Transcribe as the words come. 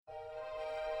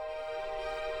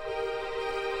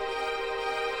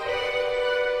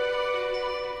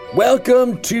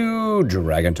Welcome to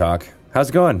Dragon Talk. How's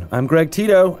it going? I'm Greg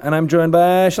Tito, and I'm joined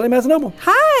by Shelley Mazzanoble.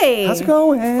 Hi. How's it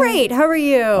going? Great. How are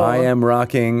you? I am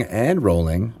rocking and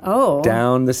rolling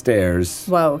down the stairs.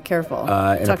 Whoa, careful. In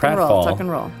a Tuck and roll, pratfall, tuck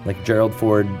and roll. like Gerald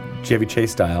Ford, Chevy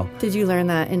Chase style. Did you learn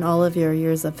that in all of your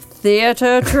years of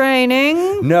theater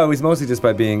training? No, it was mostly just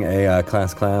by being a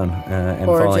class clown and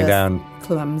or falling just down.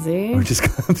 clumsy. Or just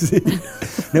clumsy.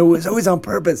 No, it was always on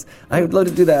purpose. I would love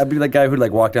to do that. I'd be like guy who'd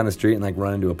like walk down the street and like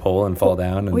run into a pole and fall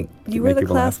down. And Wait, you were the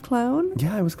class clown?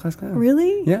 Yeah, I was class clown.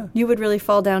 Really? Yeah. You would really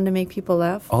fall down to make people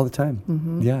laugh? All the time.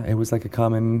 Mm-hmm. Yeah, it was like a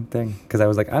common thing. Because I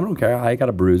was like, I don't care. I got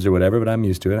a bruise or whatever, but I'm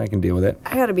used to it. I can deal with it.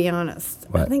 I got to be honest.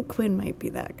 What? I think Quinn might be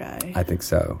that guy. I think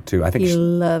so, too. I think he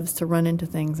loves to run into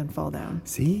things and fall down.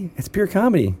 See? It's pure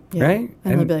comedy, right?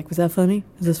 And he'll be like, was that funny?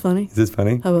 Is this funny? Is this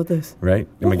funny? How about this? Right?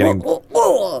 Am I getting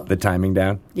the timing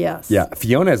down? Yes. Yeah.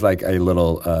 Fiona is like a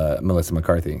little Melissa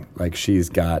McCarthy. Like she's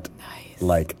got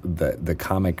like the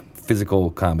comic,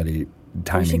 physical comedy timing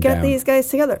down. We should get these guys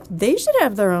together. They should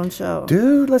have their own show.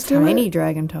 Dude, let's do it. Tiny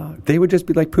Dragon Talk. They would just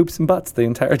be like poops and butts the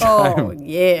entire time. Oh,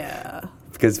 yeah.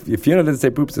 Because Fiona doesn't say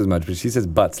poops as much, but she says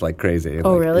butts like crazy.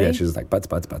 Oh, like, really? Yeah, she's just like butts.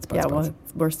 Yeah, well,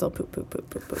 we're still poop.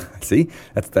 See?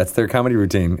 That's their comedy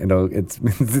routine. You know, it's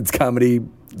comedy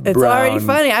It's brown. already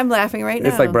funny. I'm laughing right now.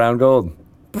 It's like brown gold.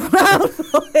 Brown.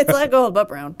 It's like gold, but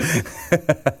brown.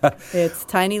 It's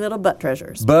tiny little butt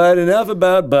treasures. But enough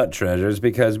about butt treasures,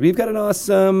 because we've got an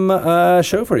awesome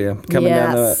show for you coming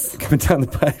down the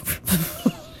pipe.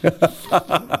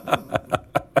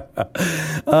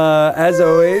 As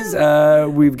always,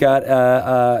 we've got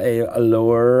a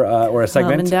lore or a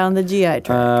segment coming down the GI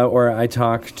tract, where I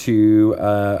talk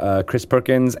to Chris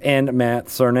Perkins and Matt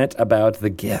Sornett about the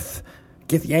Gith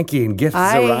Yankee and Gith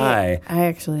Zerai. I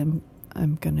actually am.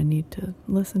 I'm going to need to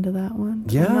listen to that one.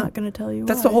 Yeah. I'm not going to tell you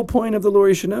That's why. the whole point of the Lore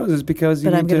You Should Know, is because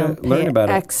you need to learn about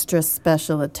it. Extra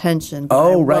special attention, but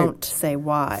I won't say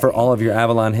why. For all of your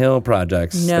Avalon Hill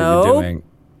projects that you're doing.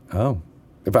 Oh.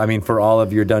 I mean, for all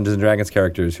of your Dungeons & Dragons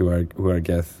characters who are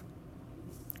Gith.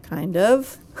 Kind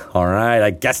of. All right, I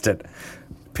guessed it.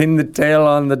 Pin the tail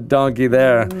on the donkey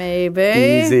there. Maybe.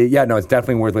 Easy. Yeah, no, it's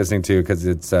definitely worth listening to, because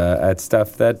it's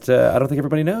stuff that I don't think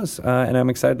everybody knows. And I'm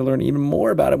excited to learn even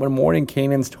more about it when Mourning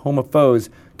Canaan's Home of Foes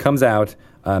comes out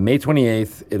May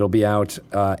 28th. It'll be out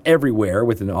everywhere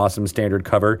with an awesome standard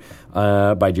cover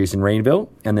by Jason Rainville.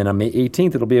 And then on May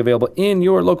 18th, it'll be available in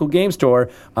your local game store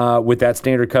with that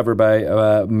standard cover by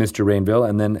Mr. Rainville,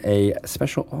 and then a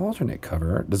special alternate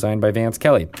cover designed by Vance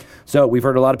Kelly. So we've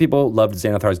heard a lot of people loved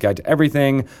Xanathar's Guide to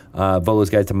Everything, Volo's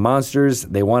Guide to Monsters.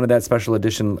 They wanted that special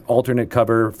edition alternate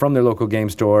cover from their local game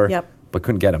store. Yep. But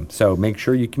couldn't get them. So make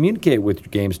sure you communicate with your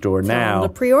game store now. Tell them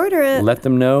to pre-order it. Let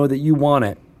them know that you want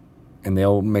it, and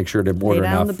they'll make sure to order Lay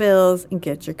down enough the bills and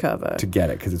get your cover to get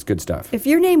it, because it's good stuff. If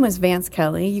your name was Vance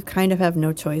Kelly, you kind of have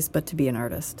no choice but to be an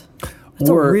artist. That's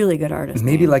a really good artist.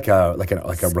 Maybe name. like a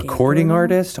recording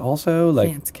artist also,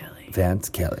 like Vance Kelly. Vance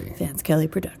Kelly. Vance Kelly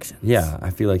Productions. Yeah, I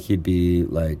feel like he'd be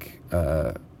like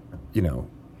like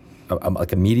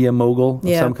a media mogul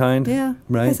of some kind. Yeah,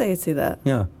 right. I guess I could see that.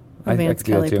 Yeah, Vance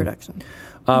Kelly Production.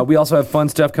 We also have fun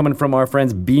stuff coming from our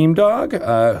friends Beamdog,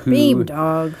 who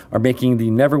are making the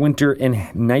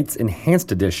Neverwinter Nights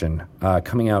Enhanced Edition,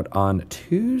 coming out on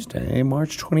Tuesday,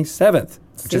 March 27th,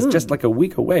 which is just like a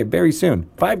week away, very soon.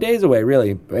 5 days away,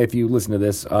 really, if you listen to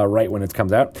this right when it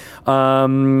comes out.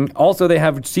 Also, they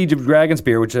have Siege of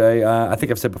Dragonspear, which I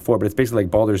think I've said before, but it's basically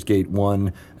like Baldur's Gate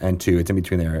 1 and 2. It's in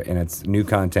between there, and it's new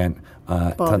content.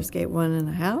 Baldur's Gate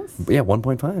 1.5? Yeah,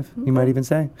 1.5, you might even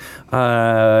say.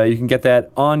 You can get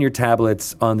that on your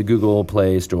tablets, on the Google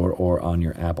Play Store, or on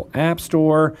your Apple App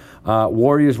Store.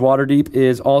 Warriors Waterdeep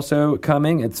is also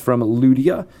coming. It's from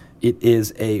Ludia. It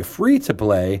is a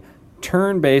free-to-play,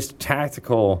 turn-based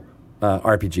tactical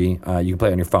RPG. You can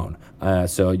play on your phone.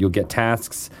 So you'll get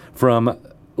tasks from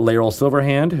Laeral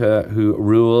Silverhand, who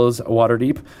rules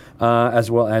Waterdeep, as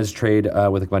well as trade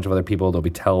with a bunch of other people. There'll be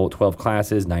 12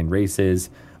 classes, 9 races,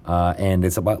 and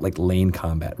it's about like lane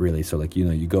combat, really. So like,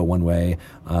 you go one way,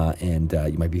 and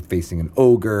you might be facing an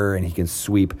ogre, and he can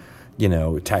sweep,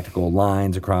 tactical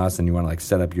lines across, and you want to like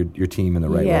set up your team in the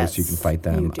right way so you can fight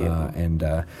them,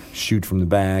 and shoot from the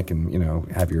back,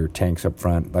 and have your tanks up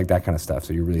front, like that kind of stuff.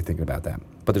 So you're really thinking about that.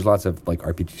 But there's lots of like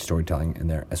RPG storytelling in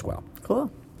there as well.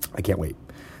 Cool. I can't wait.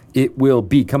 It will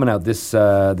be coming out this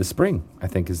spring, I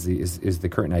think, is the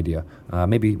current idea.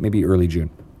 Maybe early June.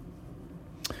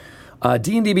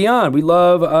 D&D Beyond. We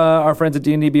love our friends at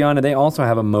D&D Beyond, and they also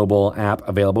have a mobile app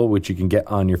available, which you can get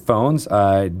on your phones.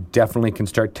 Definitely can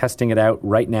start testing it out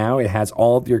right now. It has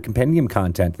all of your compendium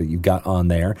content that you've got on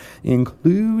there,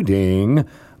 including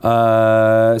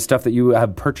stuff that you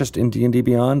have purchased in D&D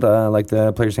Beyond, like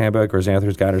the Player's Handbook or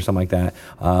Xanathar's Guide or something like that.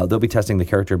 They'll be testing the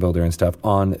character builder and stuff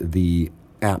on the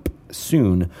app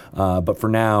soon. But for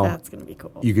now, That's going to be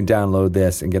cool. you can download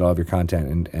this and get all of your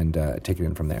content and take it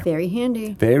in from there. Very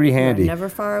handy. Very handy. You're never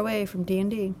far away from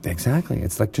D&D. Exactly.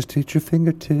 It's like just at your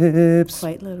fingertips.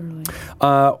 Quite literally.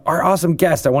 Our awesome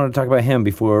guest, I wanted to talk about him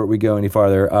before we go any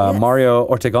farther. Yes. Mario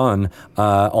Ortegon,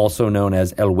 also known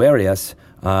as El Warius,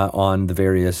 on the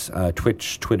various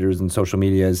Twitch, Twitters, and social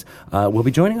medias, will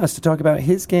be joining us to talk about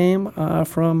his game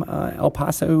from El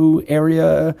Paso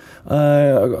area,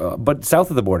 but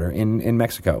south of the border in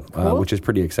Mexico, Cool. which is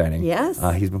pretty exciting. Yes.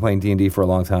 He's been playing D&D for a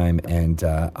long time, and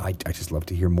I just love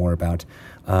to hear more about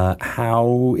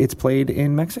how it's played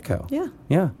in Mexico. Yeah.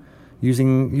 Yeah.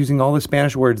 Using all the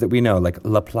Spanish words that we know, like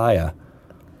La Playa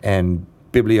and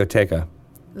Biblioteca.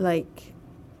 Like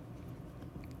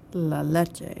la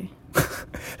leche.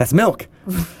 That's milk,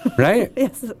 right?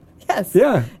 Yes. Yes.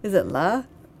 Yeah. Is it la?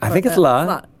 I think it's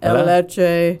la. El La.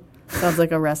 leche. Sounds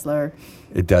like a wrestler.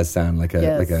 It does sound like a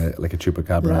Yes. like a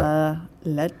chupacabra. La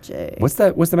leche. What's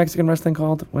the Mexican wrestling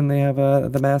called when they have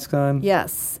the masks on?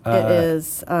 Yes. It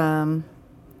is.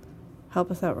 Help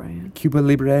us out, Ryan. Cuba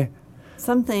Libre.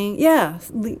 Something. Yeah.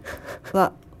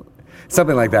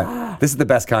 Something like that. This is the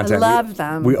best content. I love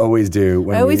them. We always do.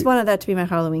 When I always wanted that to be my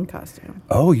Halloween costume.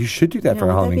 Oh, you should do that for a wouldn't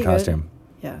that Halloween be good? costume.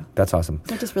 Yeah. That's awesome.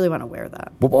 I just really want to wear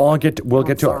that. We'll get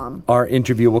to Awesome. our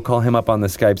interview. We'll call him up on the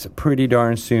Skypes pretty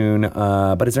darn soon.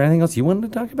 But is there anything else you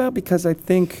wanted to talk about? Because I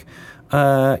think,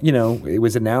 it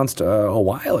was announced a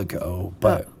while ago,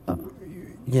 but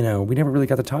we never really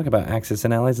got to talk about Axis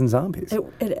and Allies and Zombies.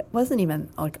 It wasn't even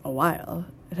like a while.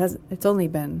 It's only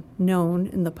been known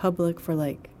in the public for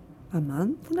like a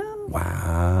month now.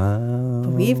 Wow.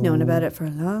 But we've known about it for a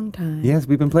long time. Yes,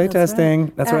 we've been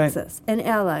playtesting. That's right. Axis and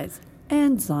Allies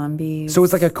and Zombies. So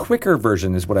it's like a quicker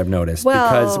version, is what I've noticed.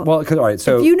 Well, all right.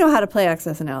 So if you know how to play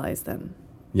Axis and Allies, then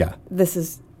yeah,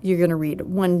 you're going to read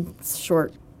one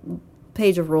short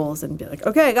page of rules and be like,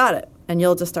 okay, I got it. And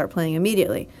you'll just start playing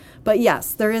immediately. But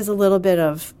yes, there is a little bit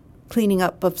of cleaning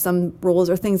up of some rules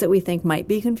or things that we think might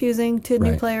be confusing to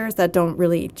new Right. players that don't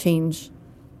really change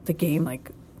the game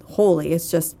like wholly. It's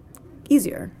just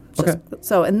easier. Okay.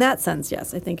 So in that sense,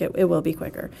 yes, I think it will be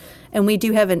quicker. And we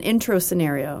do have an intro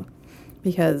scenario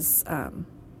because,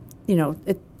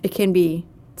 it can be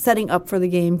setting up for the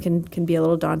game can be a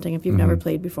little daunting if you've never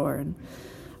played before. And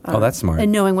that's smart.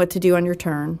 And knowing what to do on your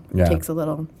turn takes a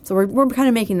little. So we're kind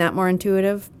of making that more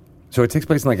intuitive. So it takes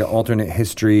place in like an alternate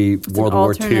history, World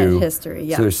War II. Alternate history,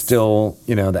 yes. So there's still,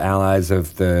 the allies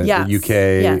of the UK.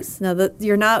 Yes. Now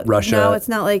you're not Russia. Now it's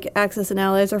not like Axis and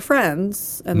Allies are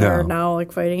friends, and they're now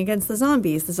like fighting against the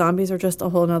zombies. The zombies are just a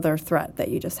whole other threat that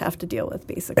you just have to deal with,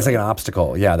 basically. It's like an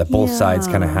obstacle, that both sides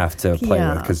kind of have to play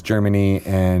with, because Germany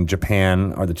and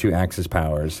Japan are the two Axis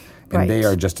powers, and they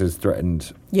are just as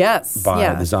threatened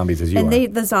by the zombies as you are.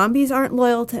 And the zombies aren't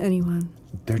loyal to anyone.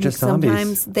 They're just zombies.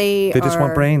 Sometimes they just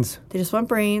want brains. They just want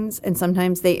brains, and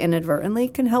sometimes they inadvertently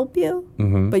can help you,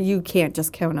 but you can't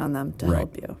just count on them to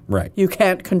help you. Right. You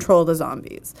can't control the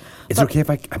zombies. It's okay if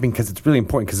because it's really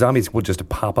important, because zombies will just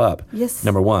pop up, Yes.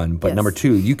 number one. But Yes. number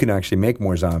two, you can actually make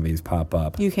more zombies pop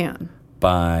up. You can. Can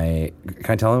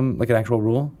I tell them like an actual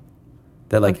rule?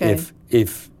 That like Okay.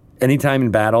 if anytime in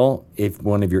battle, if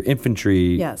one of your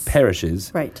infantry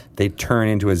perishes, Right. they turn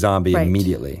into a zombie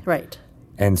immediately. Right.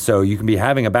 And so you can be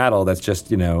having a battle that's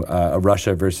just, a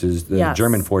Russia versus the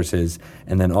German forces,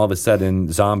 and then all of a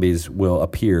sudden zombies will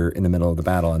appear in the middle of the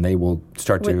battle, and they will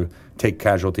start to take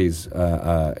casualties.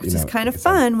 Which is kind of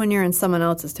fun when you're in someone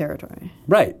else's territory.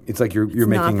 Right. It's like you're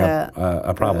making not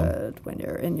a problem. Good when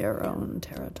you're in your own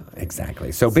territory.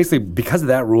 Exactly. So basically, because of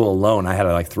that rule alone, I had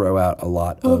to throw out a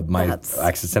lot of my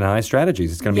Axis and Allies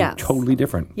strategies. It's going to be totally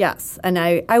different. Yes, and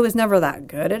I was never that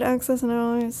good at Axis and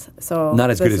Allies, so not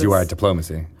as good as you are at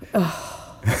diplomacy.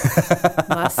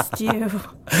 Must you?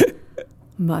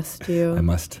 Must you?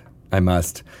 I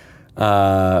must.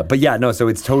 But so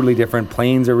it's totally different.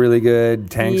 Planes are really good.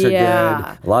 Tanks are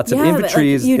good. Lots of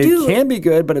infantry. It can be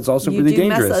good, but it's also really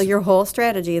dangerous. Your whole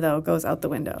strategy, though, goes out the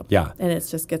window. Yeah. And it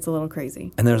just gets a little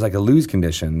crazy. And there's like a lose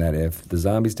condition that if the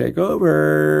zombies take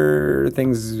over,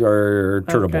 things are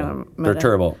terrible. They're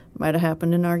terrible. Might have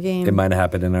happened in our game. It might have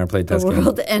happened in our playtest game. The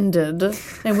world ended,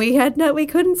 and we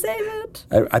couldn't save it.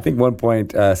 I think one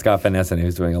point, Scott Van Essen,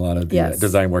 who's doing a lot of the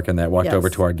design work in that, walked over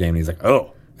to our game, and he's like,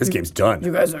 "Oh, this game's done.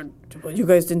 You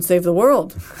guys didn't save the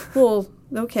world." Well,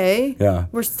 okay. Yeah.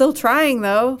 We're still trying,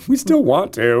 though. We still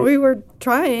want to. We were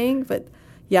trying, but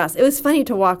yes, it was funny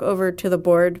to walk over to the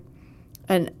board,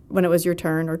 and when it was your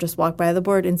turn, or just walk by the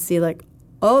board and see like,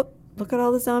 oh, look at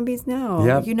all the zombies now.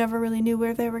 Yep. You never really knew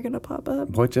where they were going to pop up.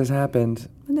 What just happened?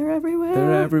 And they're everywhere.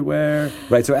 They're everywhere.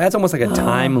 Right, so it adds almost like a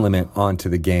time limit onto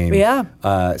the game. Yeah.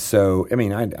 So, I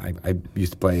mean, I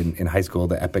used to play in high school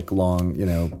the epic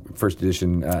long, first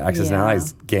edition Axis and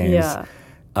Allies games. Yeah.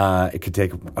 It could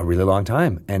take a really long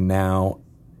time. And now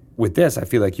with this, I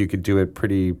feel like you could do it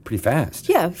pretty fast.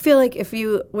 Yeah, I feel like if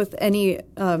you, with any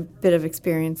bit of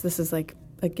experience, this is like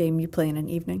a game you play in an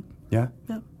evening. Yeah.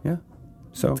 Yeah.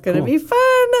 So it's going to be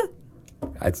fun.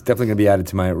 It's definitely going to be added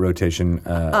to my rotation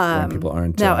when people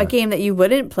aren't. Now, a game that you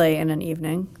wouldn't play in an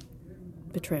evening,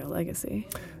 Betrayal Legacy.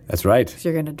 That's right. So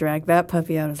you're going to drag that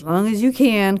puppy out as long as you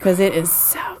can because it is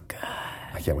so good.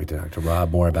 I can't wait to talk to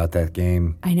Rob more about that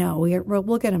game. I know.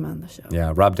 We'll get him on the show.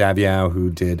 Yeah, Rob Daviau,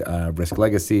 who did Risk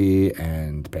Legacy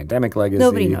and Pandemic Legacy.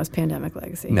 Nobody knows Pandemic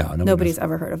Legacy. No, nobody's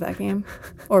ever heard of that game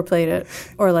or played it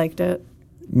or liked it.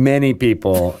 Many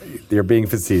people, you're being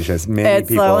facetious.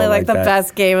 It's probably like the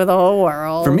best game of the whole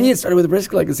world. For me, it started with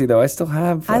Risk Legacy, though. I still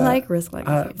have. I like Risk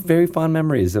Legacy. Very fond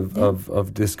memories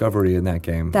of discovery in that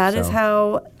game. That is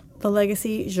how the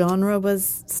Legacy genre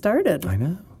was started. I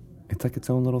know. It's like its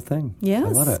own little thing. Yes. I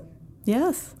love it.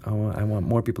 Yes. I want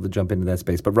more people to jump into that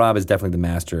space. But Rob is definitely the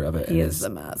master of it. He is the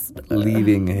master.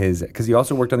 Leaving his... Because he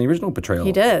also worked on the original Betrayal.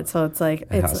 He did. So it's like,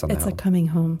 it's a coming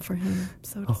home for him,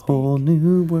 so to speak. A whole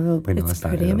new world. Wait, no, it's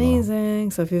pretty amazing.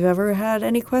 So if you've ever had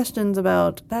any questions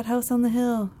about that house on the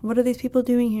hill, what are these people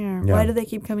doing here? Yeah. Why do they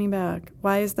keep coming back?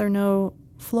 Why is there no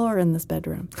floor in this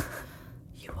bedroom?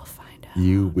 You will find out.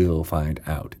 You will find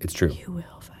out. It's true. You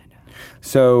will find out.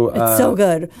 So... it's so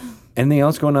good. Anything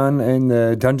else going on in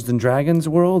the Dungeons and Dragons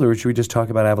world, or should we just talk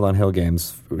about Avalon Hill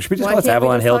games? Should we just call it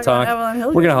Avalon Hill Talk?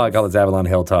 We're going to call it Avalon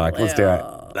Hill Talk. Let's do it.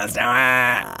 Let's do it.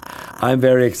 I'm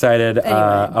very excited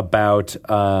about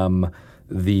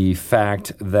the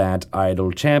fact that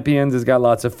Idle Champions has got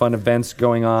lots of fun events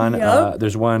going on. Yep.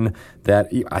 There's one that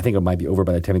I think it might be over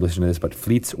by the time you listen to this, but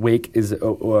Fleet's Wake is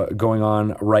going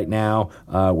on right now,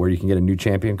 where you can get a new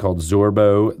champion called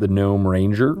Zorbo, the Gnome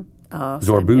Ranger.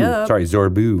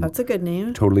 Zorbu. That's a good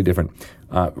name. Totally different.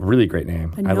 Really great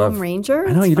name. A Gnome Ranger?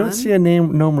 I know, you don't see a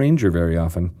Gnome Ranger very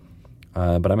often,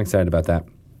 but I'm excited about that.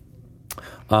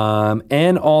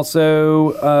 And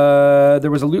also, there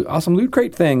was a awesome Loot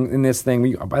Crate thing in this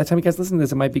thing. By the time you guys listen to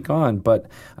this, it might be gone,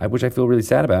 which I feel really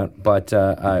sad about. But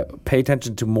pay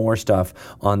attention to more stuff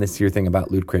on this year thing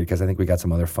about Loot Crate, because I think we got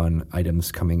some other fun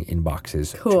items coming in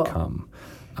boxes to come.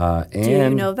 Do you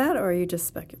know that, or are you just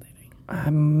speculating? Okay.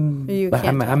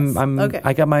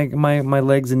 I got my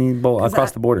legs in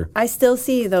across the border. I still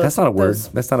see those. That's not a word.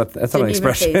 That's not an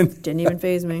expression. Didn't even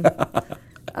faze me.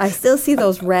 I still see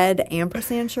those red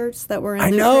ampersand shirts that were in. I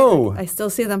know. I still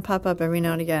see them pop up every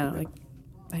now and again. I'm like,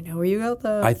 I know where you got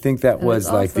that. I think that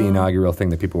was like the inaugural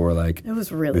thing that people were like, it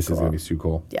was really this cool. is going to be so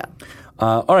cool. Yeah.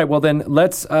 All right, well then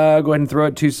let's go ahead and throw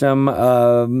it to some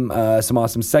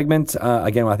awesome segments.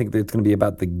 Again, I think it's going to be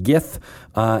about the Gith,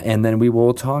 and then we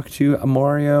will talk to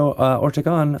Mario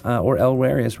Ortegon or El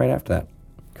Rarius right after that.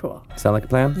 Cool. Sound like a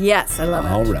plan? Yes, I love it.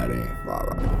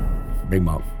 Alrighty. Big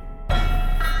Mom.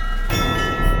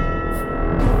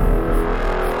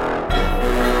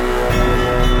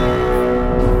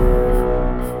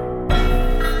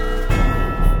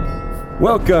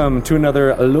 Welcome to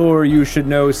another Lore You Should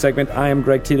Know segment. I am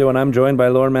Greg Tito, and I'm joined by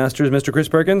Lore Masters Mr. Chris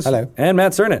Perkins. Hello. And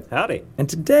Matt Cernit. Howdy. And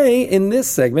today, in this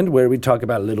segment, where we talk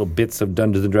about little bits of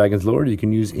Dungeons & Dragons lore you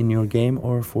can use in your game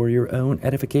or for your own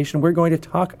edification, we're going to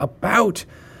talk about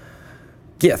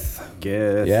Gith.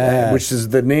 Gith. Yes. Which is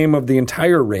the name of the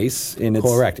entire race.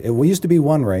 Correct. It used to be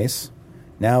one race.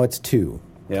 Now it's two.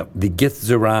 Yep. The Gith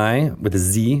Zerai with a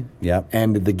Z. Yep.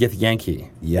 And the Gith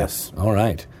Yankee. Yes. All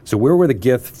right. So where were the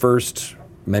Gith first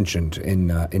mentioned in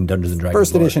Dungeons and Dragons?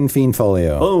 First edition Fiend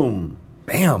Folio. Boom.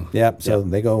 Bam. Yep. So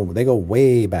they go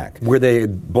way back. Were they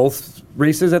both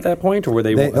races at that point, or were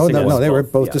they? No. They were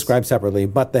both described separately,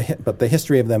 but the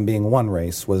history of them being one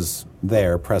race was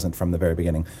present from the very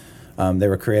beginning. They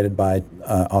were created by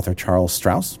author Charles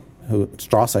Strauss, who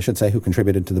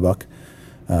contributed to the book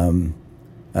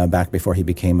back before he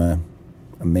became an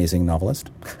amazing novelist.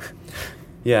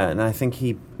 Yeah, and I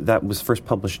think that was first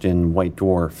published in White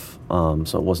Dwarf,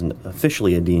 so it wasn't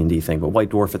officially a D&D thing, but White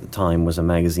Dwarf at the time was a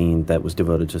magazine that was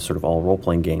devoted to sort of all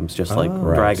role-playing games, just like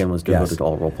Dragon was devoted to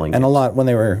all role-playing games. And a lot, when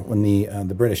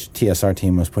the British TSR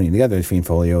team was putting together the Fiend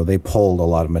Folio, they pulled a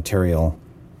lot of material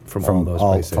from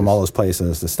all those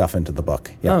places to stuff into the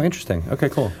book. Yeah. Oh, interesting. Okay,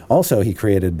 cool. Also, he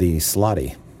created the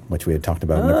Slotty, which we had talked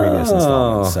about in the previous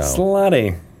installment.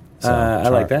 Slotty. So I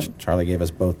like that. Charlie gave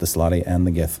us both the Slotty and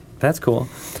the Gith. That's cool.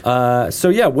 So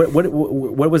yeah,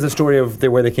 what was the story of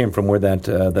where they came from? Where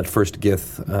that first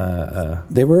Gith?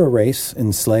 They were a race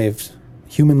enslaved,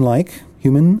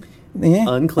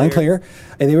 unclear.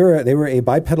 And they were a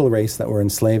bipedal race that were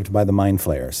enslaved by the Mind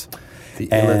Flayers. The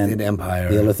Illithid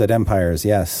Empire. The Illithid Empires,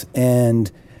 yes,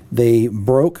 and they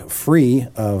broke free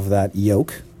of that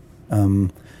yoke,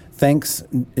 thanks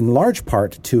in large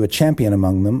part to a champion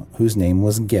among them whose name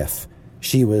was Gith.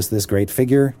 She was this great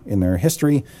figure in their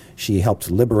history. She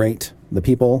helped liberate the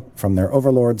people from their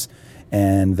overlords,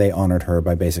 and they honored her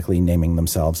by basically naming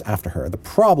themselves after her. The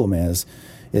problem is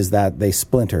that they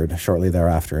splintered shortly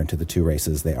thereafter into the two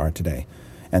races they are today,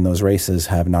 and those races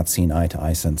have not seen eye to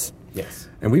eye since. Yes,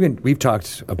 and we've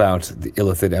talked about the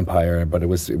Illithid Empire, but it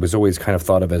was always kind of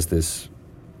thought of as this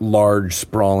large,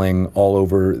 sprawling, all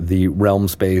over the realm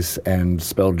space and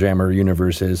Spelljammer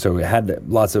universes. So it had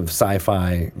lots of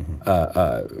sci-fi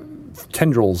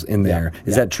tendrils in there.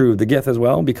 Is that true of the Gith as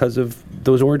well because of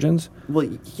those origins? Well,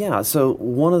 yeah. So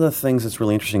one of the things that's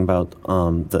really interesting about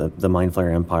the Mind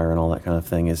Flayer Empire and all that kind of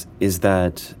thing is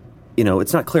that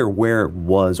it's not clear where it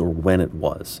was or when it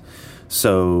was.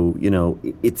 So,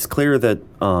 it's clear that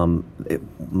it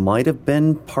might have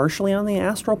been partially on the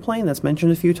astral plane. That's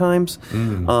mentioned a few times.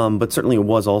 But certainly it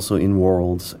was also in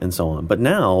worlds and so on. But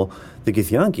now the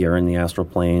Githyanki are in the astral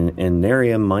plane and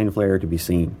nary a Mind Flayer to be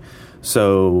seen.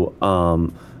 So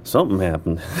something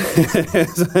happened.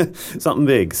 Something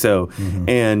big. So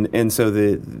and so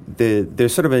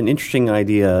there's sort of an interesting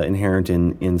idea inherent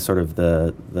in sort of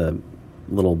the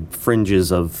little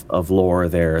fringes of lore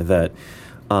there that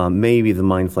maybe the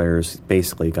Mind Flayers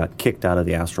basically got kicked out of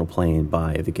the astral plane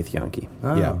by the Githyanki.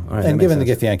 Yeah, right, and given the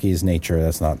Githyanki's nature,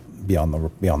 that's not beyond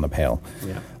the pale.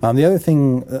 Yeah. The other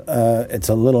thing, it's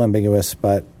a little ambiguous,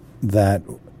 but that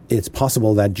it's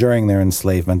possible that during their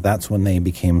enslavement, that's when they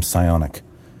became psionic.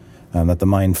 That the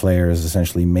Mind Flayers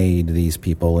essentially made these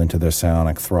people into their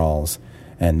psionic thralls.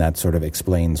 And that sort of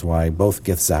explains why both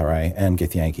Githzerai and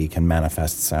Githyanki can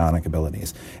manifest psionic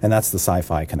abilities. And that's the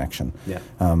sci-fi connection. Yeah.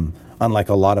 Unlike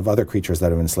a lot of other creatures that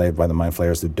have been enslaved by the Mind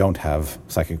Flayers who don't have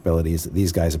psychic abilities,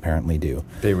 these guys apparently do.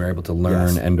 They were able to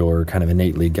learn and or kind of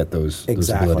innately get those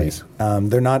abilities.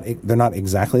 They're not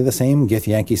exactly the same.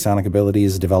 Githyanki psionic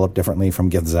abilities develop differently from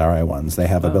Githzerai ones. They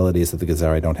have abilities that the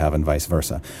Githzerai don't have and vice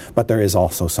versa. But there is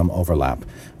also some overlap,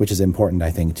 which is important, I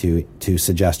think, to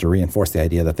suggest or reinforce the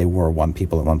idea that they were one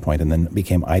people at one point and then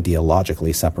became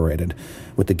ideologically separated,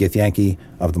 with the Githyanki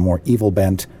of the more evil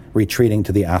bent retreating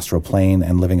to the astral plane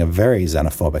and living a very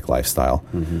xenophobic lifestyle,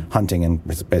 hunting and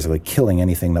basically killing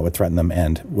anything that would threaten them,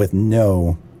 and with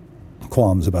no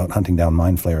qualms about hunting down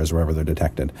Mind Flayers wherever they're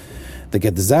detected. The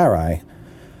Githzerai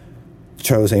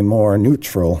chose a more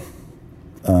neutral,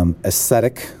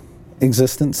 ascetic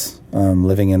existence,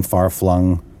 living in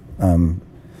far-flung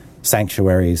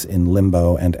sanctuaries in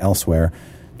Limbo and elsewhere,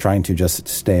 trying to just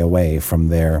stay away from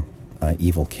their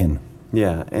evil kin.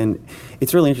 Yeah, and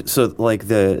it's really interesting. So, like,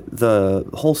 the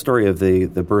whole story of the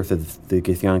birth of the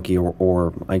Githyanki,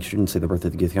 or I shouldn't say the birth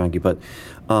of the Githyanki, but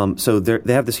so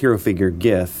they have this hero figure,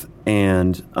 Gith,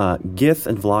 and Gith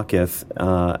and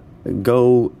Vlaakith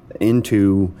go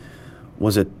into,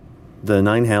 was it the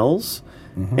Nine Hells?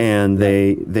 And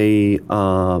they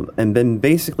and then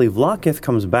basically Vlaakith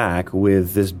comes back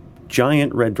with this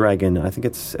giant red dragon, I think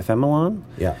it's Ephemelon?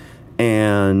 Yeah.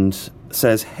 And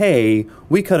says, hey,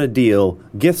 we cut a deal,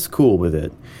 Gith's cool with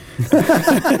it.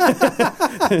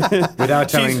 Without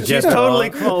telling she's totally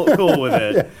cool with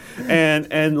it.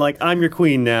 And like, I'm your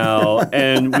queen now,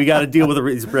 and we got to deal with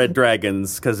these red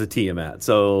dragons because of Tiamat.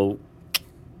 So...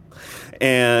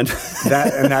 And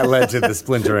that led to the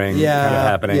splintering kind of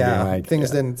happening. Yeah, like, things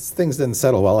didn't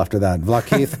settle well after that.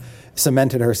 Vlaakith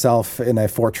cemented herself in a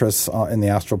fortress in the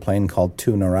astral plane called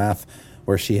Tu Narath,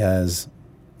 where she has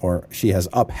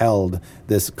upheld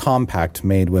this compact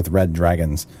made with red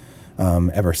dragons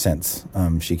ever since.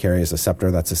 She carries a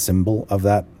scepter that's a symbol of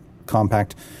that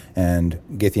compact, and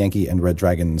Githyanki and red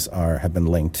dragons have been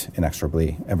linked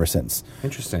inexorably ever since.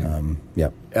 Interesting.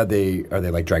 Yep. Are they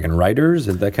like dragon riders?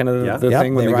 Is that kind of the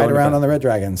thing? When they ride around on the red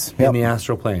dragons in the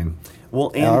astral plane.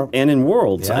 Well, and in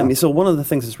worlds. Yeah. I mean, so one of the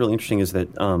things that's really interesting is that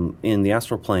in the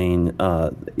astral plane,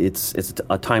 it's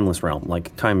a timeless realm.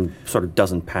 Like, time sort of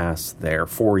doesn't pass there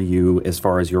for you as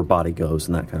far as your body goes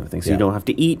and that kind of thing. So you don't have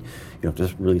to eat, you don't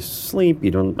have to really sleep.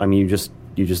 You don't. I mean,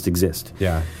 you just exist.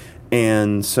 Yeah.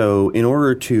 And so, in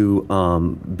order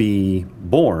to be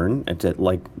born,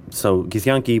 so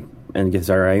Githyanki and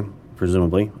Githzerai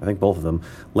presumably, I think both of them,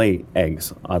 lay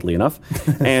eggs, oddly enough.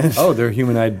 And Oh, they're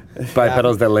humanoid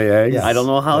bipedals that lay eggs? Yes. I don't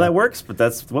know how that works, but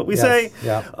that's what we say.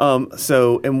 Yeah.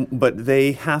 But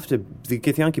they have to, the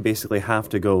Githyanki basically have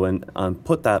to go and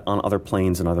put that on other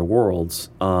planes and other worlds.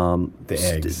 The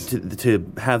eggs.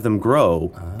 To have them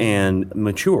grow and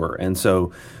mature. And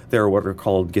so there are what are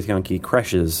called Githyanki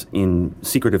creches in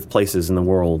secretive places in the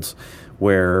worlds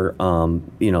where,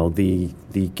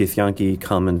 the Githyanki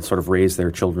come and sort of raise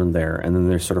their children there, and then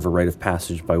there's sort of a rite of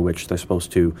passage by which they're supposed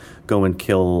to go and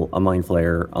kill a mind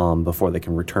flayer before they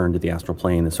can return to the astral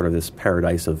plane. It's sort of this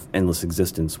paradise of endless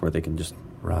existence where they can just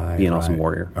be an awesome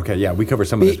warrior. Okay, yeah, we cover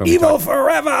some of this when Evil we talk.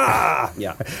 forever!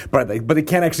 Yeah. But they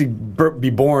can't actually be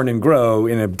born and grow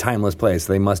in a timeless place.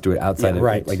 They must do it outside of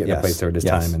right. like in a Yes. place where it is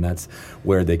Yes. time, and that's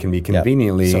where they can be Yeah.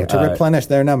 conveniently. So to replenish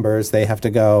their numbers, they have to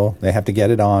go. They have to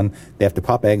get it on. They have to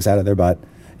pop eggs out of their butt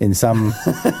in some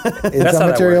That's how that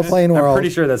material works. plane world. I'm pretty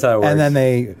sure that's how it works. And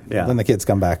then Yeah. then the kids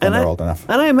come back when they're old enough.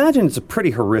 And I imagine it's a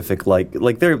pretty horrific, like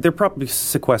they're probably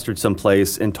sequestered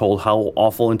someplace and told how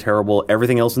awful and terrible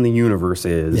everything else in the universe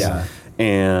is. Yeah.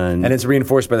 And it's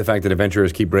reinforced by the fact that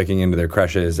adventurers keep breaking into their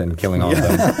creches and killing all of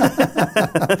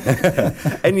them.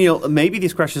 and maybe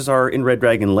these creches are in Red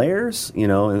Dragon lairs,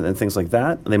 and things like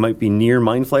that. They might be near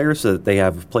mind flayers so that they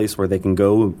have a place where they can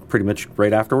go pretty much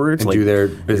right afterwards. And do their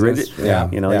business. Yeah.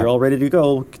 You're all ready to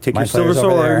go. Take Mind your silver flayers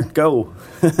over there. sword, go.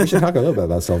 We should talk a little bit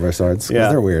about silver swords because Yeah.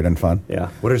 they're weird and fun. Yeah.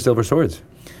 What are silver swords?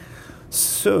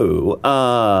 So,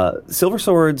 silver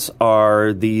swords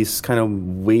are these kind of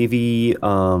wavy,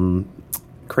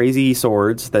 crazy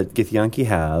swords that Githyanki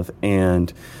have,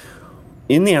 and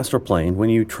in the astral plane, when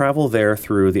you travel there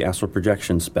through the astral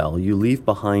projection spell, you leave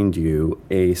behind you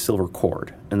a silver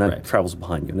cord, and that Right. travels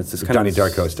behind you. And it's this kind Johnny of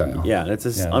Darko style. Yeah, it's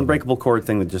this Yeah. unbreakable cord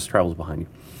thing that just travels behind you.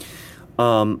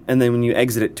 And then when you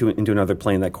exit it into another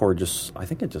plane, that cord I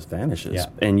think it just vanishes. Yeah.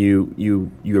 And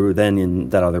you're then in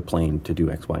that other plane to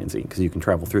do X, Y, and Z, because you can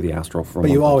travel through the astral from But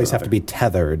one you plane always to have to another. be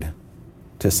tethered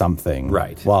to something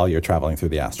Right. while you're traveling through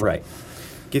the astral. Right.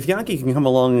 Githyanki can come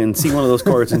along and see one of those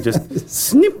cords and just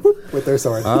snip, whoop. With their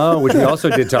sword. Oh, which we also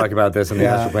did talk about this in the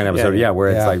Yeah. Astral Plane episode. Yeah. Yeah, where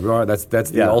it's Yeah. like, oh, that's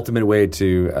the Yeah. ultimate way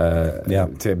to be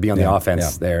on the Yeah. offense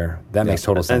Yeah. there. That makes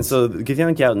total sense. And so the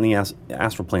Githyanki out in the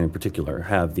astral plane in particular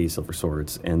have these silver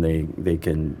swords, and they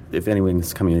can, if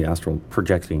anyone's coming in the astral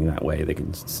projecting that way, they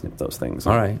can snip those things.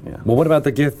 All right. Yeah. Well, what about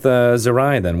the Gith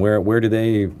Zerai then? Where do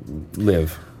they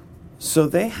live? So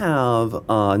they have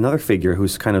another figure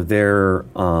who's kind of their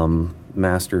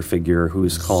master figure,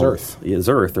 who's called Zerth. Yeah,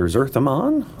 Zerth or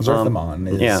Zerthamon. Zerthamon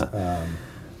is yeah.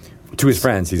 To his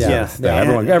friends, he's Yeah. Zerth.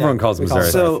 Yeah. Everyone calls him We call him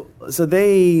Zerth. So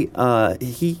they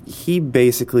he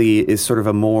basically is sort of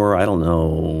a more, I don't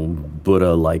know,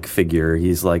 Buddha-like figure.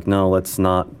 He's like, no, let's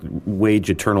not wage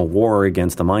eternal war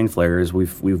against the mind flayers.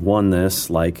 We've won this.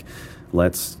 Like,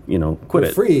 let's quit We're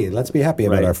it. free. Let's be happy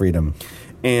about Right. our freedom.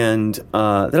 And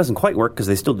that doesn't quite work because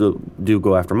they still do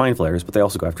go after mind flayers, but they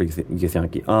also go after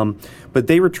Githyanki. But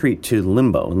they retreat to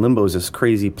Limbo, and Limbo is this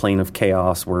crazy plane of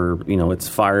chaos where it's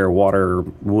fire, water,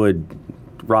 wood,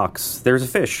 rocks. There's a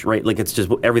fish, right? Like it's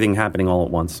just everything happening all at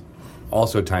once.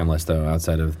 Also timeless, though,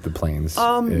 outside of the planes.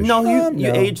 No, you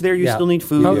No. age there. You Yeah. still need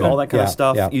food, Okay. all that kind of Yeah,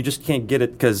 stuff. yeah. You just can't get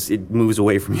it because it moves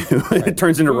away from you. It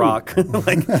turns into rock.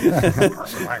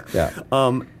 Yeah.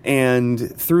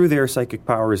 And through their psychic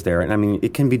powers there, and I mean,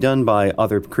 it can be done by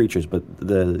other creatures, but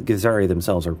the Githzari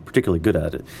themselves are particularly good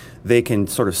at it. They can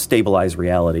sort of stabilize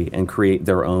reality and create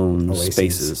their own Oases.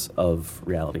 spaces of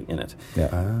reality in it. Yeah.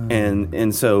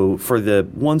 And so for the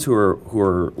ones who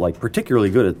are like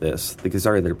particularly good at this, the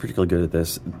Githzari that are particularly good at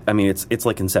this, I mean, it's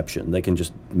like Inception. They can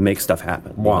just make stuff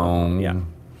happen. Wow. Yeah.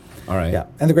 All right. Yeah,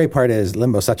 and the great part is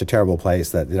Limbo's such a terrible place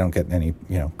that they don't get any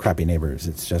crappy neighbors.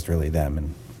 It's just really them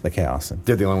and the chaos. And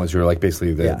They're the only ones who are like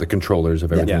basically Yeah. the controllers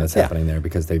of everything Yeah. that's Yeah. happening there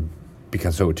because they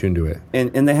become so attuned to it.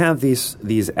 And they have these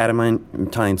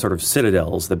adamantine sort of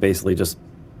citadels that basically just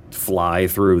fly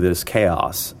through this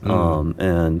chaos.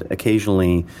 And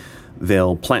occasionally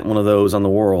they'll plant one of those on the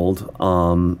world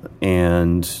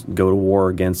and go to war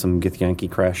against some Githyanki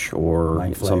Kresh or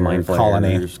Mind some flayer mind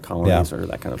colony. colonies Yeah. or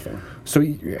that kind of thing. So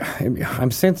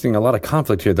I'm sensing a lot of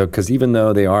conflict here, though, because even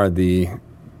though they are the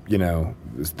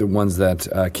ones that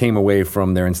came away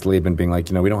from their enslavement being like,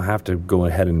 we don't have to go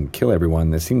ahead and kill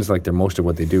everyone. It seems like most of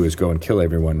what they do is go and kill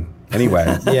everyone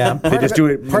anyway. yeah, They just do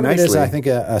it Part nicely. of it is, I think,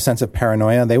 a sense of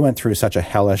paranoia. They went through such a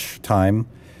hellish time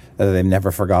that they've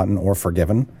never forgotten or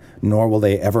forgiven, nor will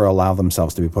they ever allow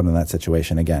themselves to be put in that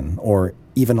situation again, or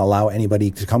even allow anybody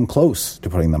to come close to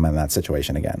putting them in that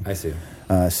situation again. I see.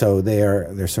 So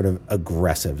they're sort of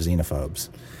aggressive xenophobes.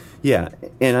 Yeah,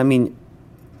 and I mean,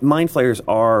 mind flayers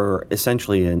are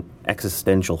essentially an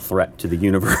existential threat to the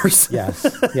universe. Yes,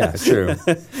 yes, True.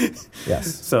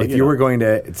 yes. So If you were going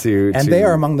to and they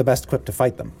are among the best equipped to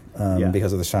fight them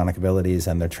because of the psionic abilities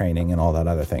and their training and all that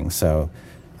other thing. So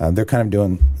they're kind of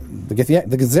doing the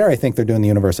Githyanki, I think they're doing the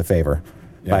universe a favor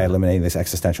by eliminating this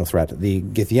existential threat. The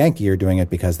Githyanki are doing it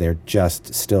because they're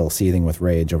just still seething with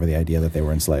rage over the idea that they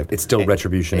were enslaved. It's still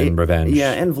retribution and revenge.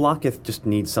 Yeah, and Vlaakith just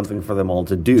needs something for them all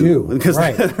to do. Because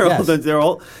right. they're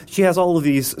all. She has all of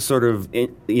these sort of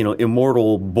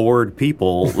immortal bored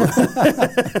people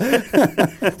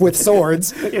with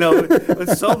swords,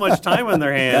 with so much time on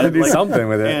their hands. Got to do something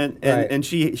with it. And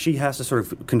she has to sort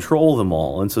of control them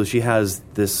all, and so she has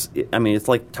this. I mean, it's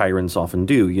like tyrants often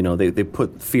do. They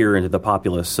put fear into the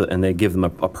populace. And they give them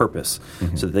a purpose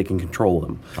so that they can control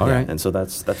them. All right. And so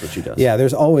that's what she does. Yeah,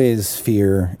 there's always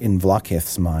fear in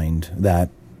Vlaakith's mind that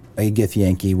a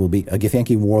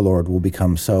Githyanki warlord will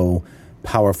become so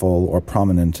powerful or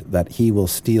prominent that he will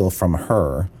steal from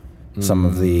her some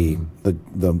of the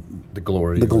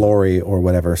glory or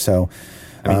whatever. So,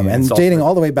 and dating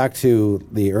all the way back to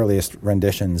the earliest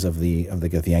renditions of the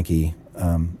Githyanki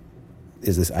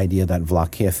is this idea that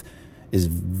Vlaakith is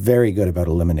very good about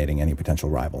eliminating any potential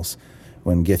rivals.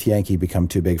 When Githyanki become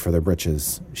too big for their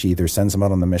britches, she either sends them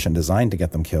out on the mission designed to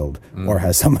get them killed or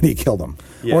has somebody kill them.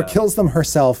 Yeah. Or kills them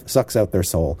herself, sucks out their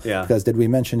soul. Yeah. Because did we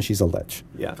mention she's a lich?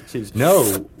 Yeah.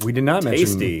 No, we did not mention.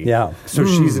 Tasty. Yeah. So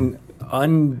she's an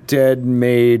undead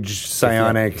mage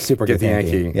psionic Super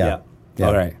Githyanki. Yeah.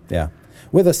 All right. Yeah.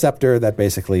 With a scepter that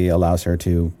basically allows her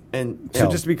to... And So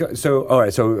just because, all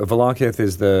right. So Vlaakith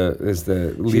is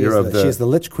the leader of the. She's the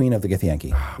Lich Queen of the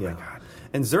Githyanki. Oh my God.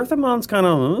 And Zerthimon's kind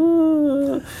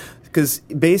of because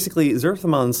basically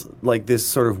Zerthimon's like this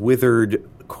sort of withered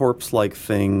corpse-like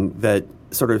thing that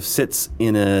sort of sits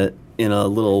in a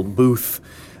little booth,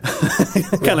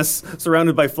 kind of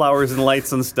surrounded by flowers and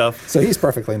lights and stuff. So he's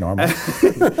perfectly normal.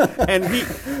 And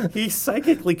he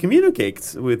psychically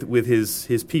communicates with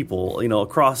his people,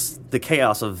 across the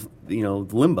chaos of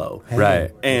limbo. Hey,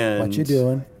 Right. And what you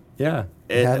doing? Yeah.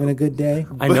 You having a good day?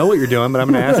 I know what you're doing, but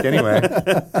I'm going to ask anyway.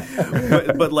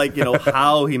 but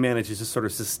how he manages to sort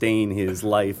of sustain his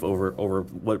life over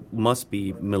what must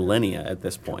be millennia at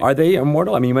this point. Are they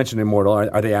immortal? I mean, you mentioned immortal.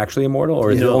 Are they actually immortal,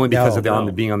 or is it only because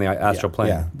of being on the astral plane?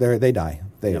 Yeah, they die.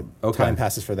 Time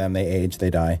passes for them. They age. They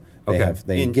die.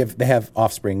 They have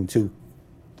offspring to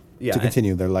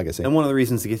continue their legacy. And one of the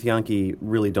reasons the Githyanki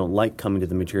really don't like coming to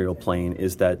the material plane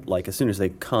is that, like, as soon as they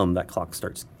come, that clock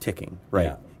starts ticking, right?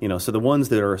 Yeah. So the ones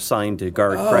that are assigned to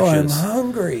guard creches, I'm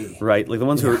hungry. right? Like the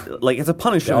ones who are like, it's a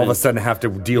punishment. They all of a sudden have to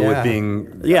deal with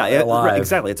being alive. Right,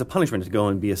 exactly. It's a punishment to go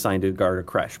and be assigned to guard a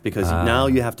creche because now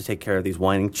you have to take care of these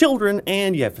whining children,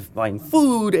 and you have to find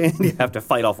food, and you have to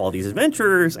fight off all these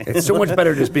adventurers. It's so much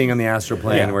better just being on the astral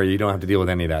plane where you don't have to deal with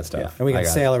any of that stuff. And we can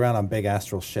sail around on big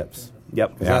astral ships.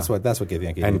 Yep. That's what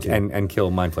Githyanki do. and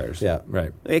kill mind flayers. Yeah.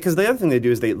 Right. Because the other thing they do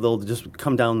is they'll just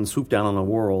come down and swoop down on a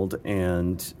world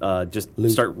and just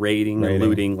start raiding and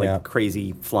looting like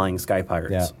crazy flying sky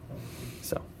pirates. Yeah.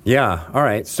 So. Yeah. All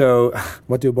right. So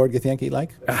What do board Githyanki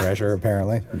like? Treasure,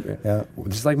 apparently. Yeah.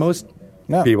 just like most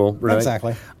No, people, right?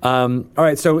 Exactly. All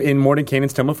right. So in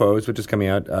Mordenkainen's Tome of Foes, which is coming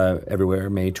out everywhere,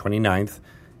 May 29th,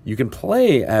 you can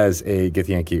play as a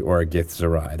Githyanki or a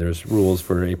Githzerai. There's rules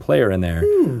for a player in there.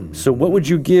 So what would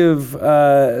you give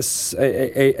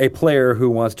a player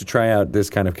who wants to try out this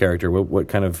kind of character? What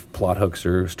kind of plot hooks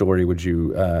or story would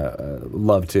you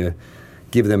love to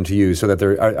give them to use so that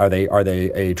are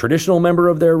they a traditional member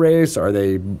of their race? Are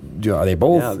they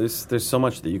both? Yeah, there's so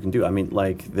much that you can do. I mean,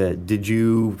 like, did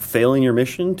you fail in your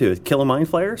mission to kill a mind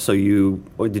flayer?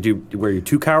 Were you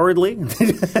too cowardly?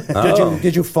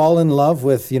 Did you fall in love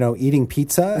with eating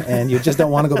pizza and you just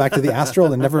don't want to go back to the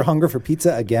astral and never hunger for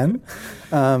pizza again?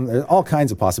 There's all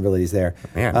kinds of possibilities there.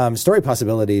 Story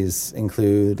possibilities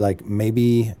include, like,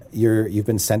 maybe you've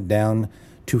been sent down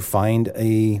to find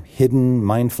a hidden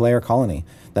mind flayer colony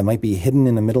that might be hidden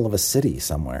in the middle of a city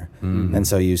somewhere. And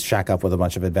so you shack up with a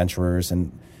bunch of adventurers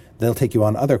and they'll take you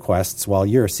on other quests while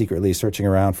you're secretly searching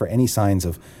around for any signs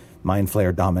of mind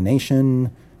flayer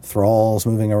domination, thralls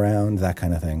moving around, that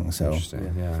kind of thing. So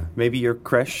Interesting. Yeah. Maybe your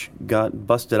creche got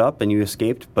busted up and you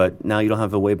escaped, but now you don't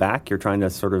have a way back. You're trying to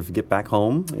sort of get back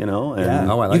home, And Oh,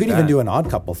 I like you could that. even do an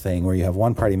odd couple thing where you have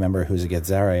one party member who's a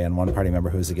Githzerai and one party member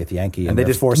who's a Githyanki, And they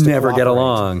they're just forced to never get cooperate.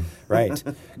 along. Right.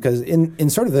 Because in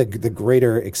sort of the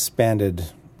greater expanded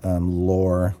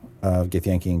lore of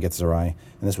Githyanki and Githzerai,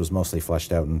 and this was mostly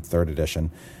fleshed out in 3rd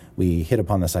edition, we hit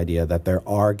upon this idea that there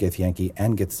are Githyanki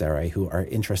and Githzerai who are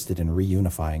interested in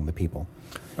reunifying the people.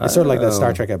 It's sort of like that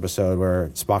Star Trek episode where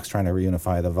Spock's trying to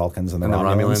reunify the Vulcans and the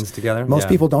Romulans together. Most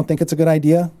people don't think it's a good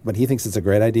idea, but he thinks it's a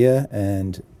great idea.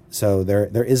 And so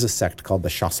there is a sect called the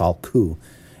Shasal Ku,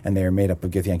 and they are made up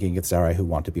of Githyanki and Githzerai who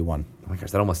want to be one. Oh my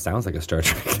gosh, that almost sounds like a Star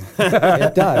Trek.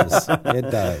 It does. It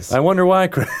does. I wonder why,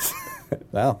 Chris.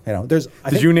 Well,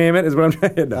 Did you name it? Is what I'm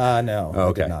trying to know. No, oh,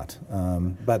 okay. I did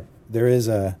not. But there is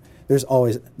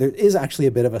actually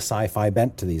a bit of a sci-fi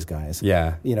bent to these guys.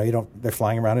 Yeah. They're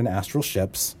flying around in astral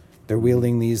ships. They're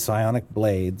wielding these psionic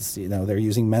blades. They're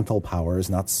using mental powers,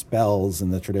 not spells in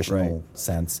the traditional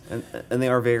sense. And they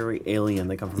are very alien.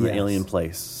 They come from an alien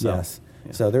place. So. Yes.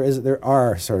 Yeah. So there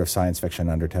are sort of science fiction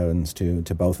undertones to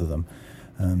both of them.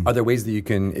 Are there ways that you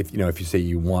can, if you say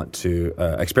you want to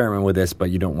experiment with this,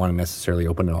 but you don't want to necessarily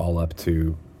open it all up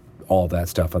to all of that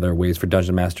stuff? Are there ways for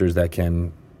dungeon masters that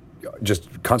can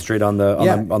just concentrate on the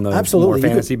absolutely. more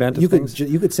fantasy bent of things?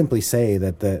 You could simply say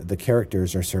that the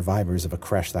characters are survivors of a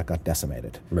creche that got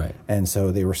decimated. Right. And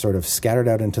so they were sort of scattered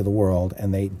out into the world,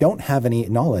 and they don't have any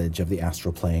knowledge of the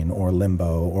astral plane or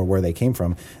limbo or where they came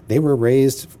from. They were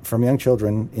raised from young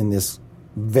children in this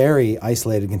very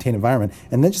isolated, contained environment,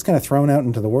 and then just kind of thrown out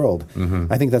into the world.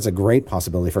 Mm-hmm. I think that's a great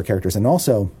possibility for characters, and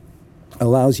also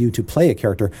allows you to play a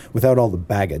character without all the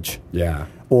baggage. Yeah.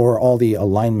 Or all the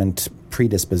alignment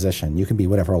predisposition. You can be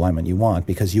whatever alignment you want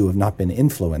because you have not been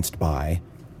influenced by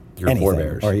your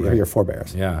forebears. Or your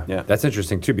forebears. Yeah. That's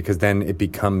interesting, too, because then it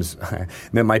becomes...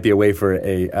 that might be a way for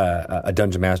a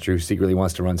dungeon master who secretly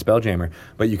wants to run Spelljammer,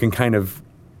 but you can kind of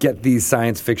get these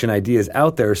science fiction ideas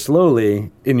out there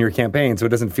slowly in your campaign, so it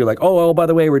doesn't feel like, oh, by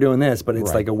the way, we're doing this, but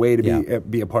it's like a way to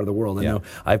be a part of the world. I know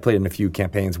I've played in a few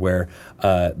campaigns where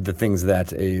the things that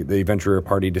the adventurer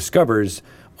party discovers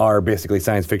are basically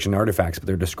science fiction artifacts, but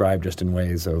they're described just in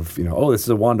ways of, this is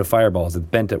a wand of fireballs. It's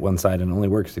bent at one side and only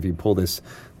works if you pull this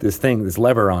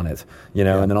lever on it,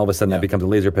 and then all of a sudden that becomes a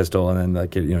laser pistol, and then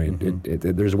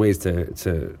there's ways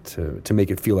to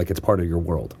make it feel like it's part of your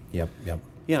world. Yep.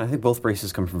 Yeah, I think both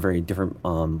races come from very different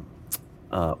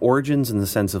origins in the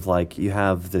sense of, like, you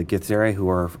have the Githzerai who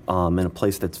are in a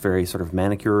place that's very sort of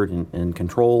manicured and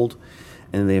controlled,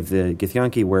 and they have the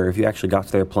Githyanki where if you actually got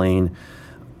to their plane,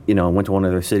 went to one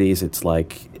of their cities, it's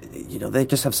like, they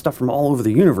just have stuff from all over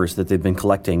the universe that they've been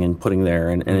collecting and putting there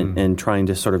and trying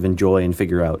to sort of enjoy and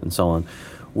figure out and so on.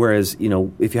 Whereas,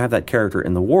 if you have that character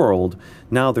in the world,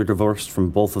 now they're divorced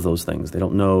from both of those things. They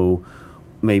don't know.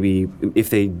 Maybe if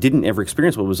they didn't ever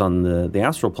experience what was on the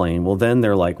astral plane, well, then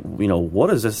they're like, what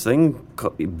is this thing?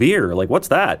 Beer? Like, what's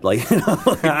that? Like,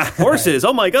 horses?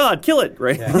 Oh my God, kill it!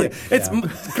 Right? Yeah. It's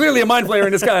clearly a mind flayer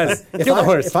in disguise. Kill the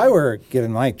horse. If I were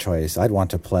given my choice, I'd want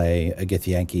to play a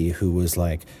Githyanki who was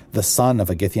like the son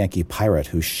of a Githyanki pirate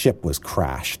whose ship was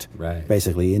crashed,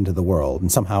 basically into the world,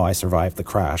 and somehow I survived the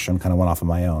crash and kind of went off on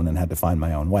my own and had to find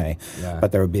my own way. Yeah.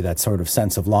 But there would be that sort of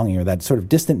sense of longing or that sort of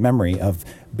distant memory of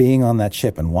being on that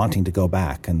ship and wanting to go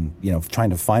back and trying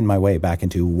to find my way back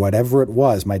into whatever it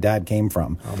was my dad came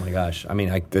from. Oh my gosh! I mean,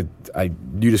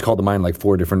 you just called to mind like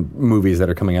 4 different movies that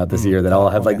are coming out this year that all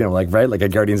have like a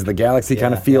Guardians of the Galaxy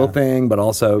kind of feel thing, but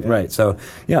also So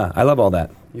yeah, I love all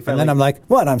that. And then I'm like,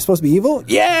 what? I'm supposed to be evil?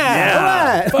 Yeah!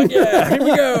 All right. Fuck yeah! Here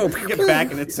we go. You get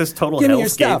back and it's just total Give hellscape. me your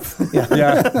stuff.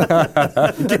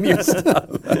 Yeah. Give me your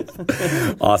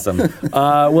stuff. Awesome.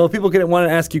 Well, if people want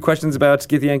to ask you questions about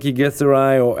Githyanki,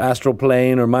 Githzerai, or Astral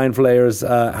Plane, or Mind Flayers,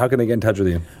 how can they get in touch with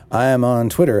you? I am on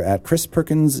Twitter at Chris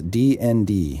Perkins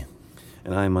DND.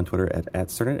 And I'm on Twitter at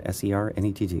Sernett,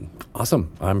 SERNETT.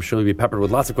 Awesome. I'm sure you'll be peppered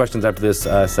with lots of questions after this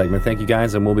segment. Thank you,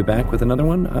 guys, and we'll be back with another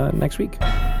one next week.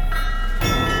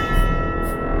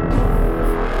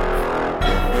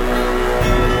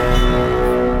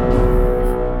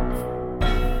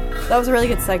 That was a really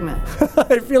good segment.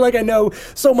 I feel like I know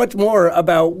so much more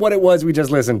about what it was we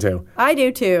just listened to. I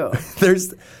do too.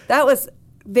 That was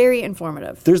very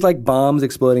informative. There's like bombs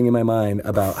exploding in my mind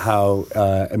about how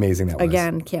amazing that was.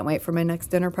 Again, can't wait for my next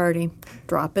dinner party.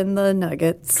 Drop in the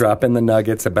nuggets.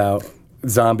 About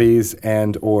zombies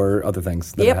and or other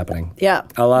things that are happening. Yeah.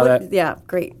 I love it. Yeah,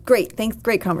 great. Thanks.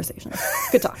 Great conversation.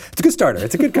 Good talk. It's a good starter.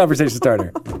 It's a good conversation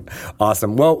starter.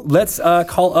 Awesome. Well, let's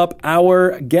call up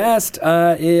our guest,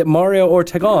 Mario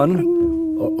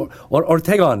Ortegon.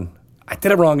 Ortegon. I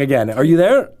did it wrong again. Are you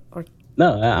there?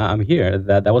 No, I'm here.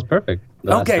 That was perfect.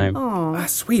 Okay.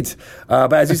 Sweet.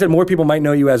 But as you said, more people might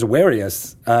know you as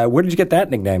Warius. Where did you get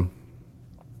that nickname?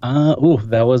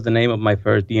 That was the name of my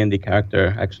first D&D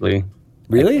character, actually.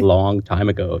 Really? A long time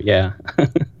ago, yeah.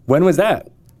 When was that?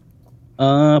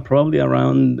 Probably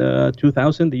around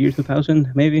 2000, the year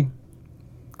 2000, maybe.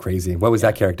 Crazy. What was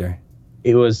that character?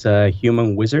 It was a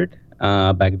human wizard.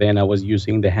 Back then, I was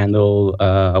using the handle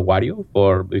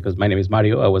Wario because my name is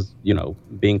Mario. I was,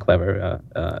 being clever.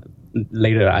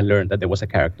 Later, I learned that there was a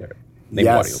character named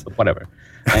Wario, but whatever.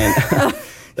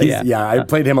 And I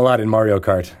played him a lot in Mario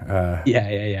Kart.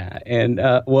 Yeah. And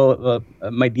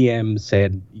my DM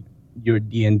said your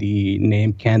D&D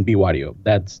name can't be Wario.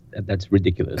 That's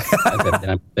ridiculous.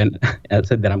 I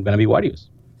said that I'm gonna be Wario's,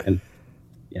 and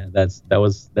yeah, that's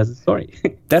the story.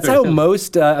 That's how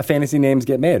most fantasy names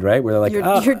get made, right? Where they're like,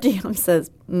 your DM says,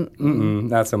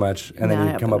 not so much, and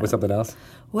then you come up with something else.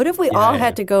 What if we all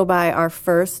had to go by our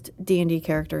first D&D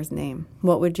character's name?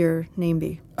 What would your name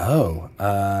be? Oh,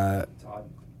 Todd.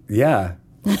 Yeah.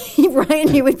 Ryan,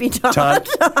 he would be Todd.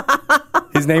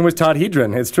 His name was Todd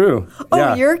Hedron. It's true. Oh,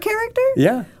 yeah. Your character?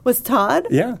 Yeah. Was Todd?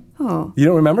 Yeah. Oh. You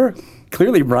don't remember?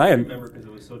 Clearly, Ryan. I remember because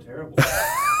it was so terrible.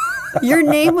 Your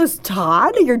name was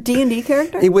Todd? Your D&D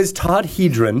character? It was Todd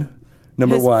Hedron,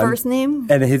 number his one. His first name?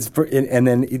 And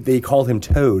then they called him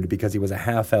Toad because he was a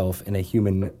half elf in a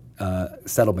human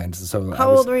settlement. So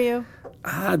how old were you?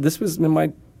 This was in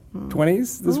my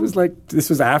 20s. This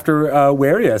was after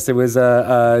Warius. It was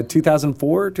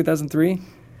 2004, 2003.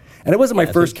 And it wasn't my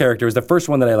first character. It was the first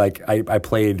one that I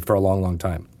played for a long, long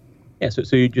time. Yeah,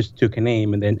 so you just took a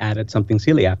name and then added something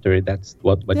silly after it. That's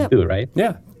what you do, right?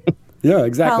 Yeah. Yeah,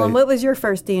 exactly. Colin, what was your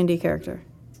first D&D character?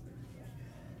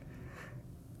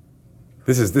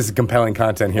 This is compelling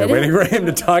content here. Waiting for him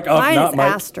to talk. Mine is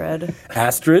Astrid.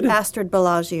 Astrid? Astrid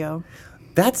Bellagio.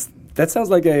 That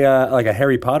sounds like a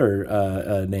Harry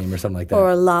Potter name or something like that.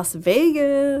 Or Las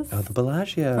Vegas. Oh, the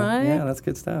Bellagio. Right? Yeah, that's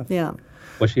good stuff. Yeah.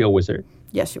 Was she a wizard?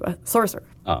 Yes, she was. Sorcerer.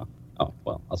 Oh,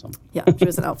 well, awesome. Yeah, she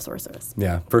was an elf sorceress.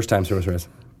 Yeah, first-time sorceress.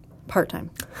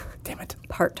 Part-time. Damn it.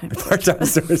 Part-time Part-time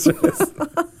sorceress.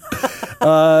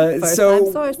 Part-time sorceress.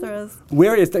 So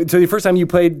the first time you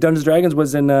played Dungeons & Dragons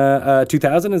was in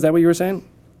 2000? Is that what you were saying?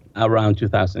 Around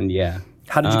 2000, yeah.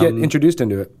 How did you get introduced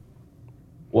into it?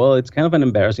 Well, it's kind of an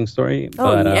embarrassing story.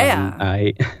 Oh, but,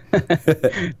 yeah.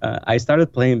 I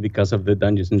started playing because of the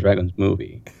Dungeons & Dragons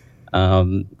movie.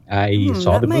 I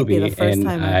saw the movie and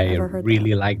I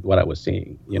really liked what I was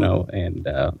seeing, and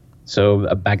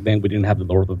so back then we didn't have the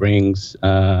Lord of the Rings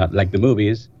like the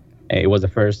movies. It was the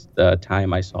first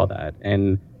time I saw that,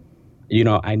 and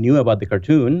I knew about the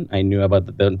cartoon. I knew about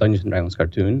the Dungeons & Dragons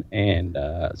cartoon, and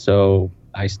so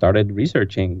I started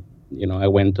researching. I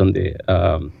went on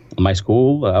my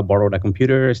school, borrowed a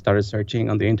computer, started searching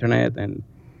on the internet, and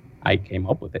I came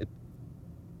up with it.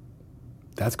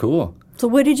 That's cool. So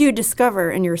what did you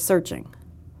discover in your searching?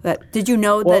 Did you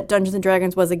know that Dungeons &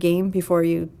 Dragons was a game before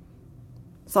you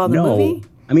saw the movie?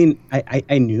 I mean,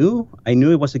 I knew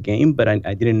it was a game, but I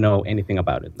didn't know anything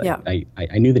about it.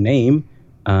 I knew the name,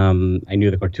 I knew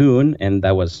the cartoon, and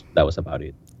that was about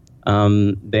it.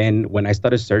 Then when I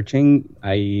started searching,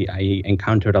 I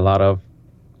encountered a lot of,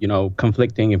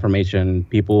 conflicting information.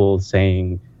 People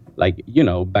saying,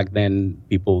 back then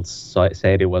people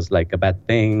said it was like a bad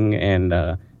thing, and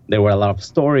there were a lot of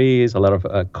stories, a lot of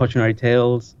cautionary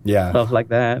tales, stuff like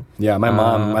that. Yeah, my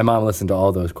mom listened to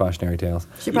all those cautionary tales.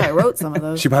 She probably wrote some of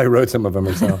those. She probably wrote some of them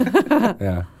herself.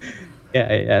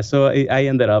 Yeah. So I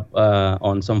ended up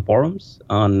on some forums.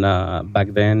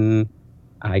 Back then,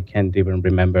 I can't even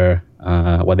remember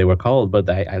what they were called, but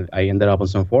I ended up on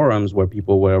some forums where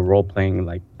people were role playing,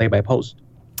 like play by post.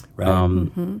 Right.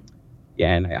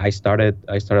 Yeah, and I started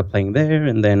playing there,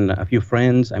 and then I met a few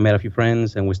friends,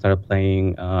 and we started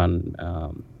playing on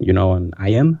on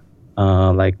IM,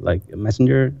 like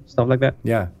Messenger, stuff like that.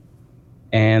 Yeah.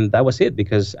 And that was it,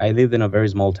 because I lived in a very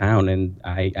small town, and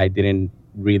I didn't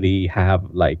really have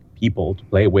like people to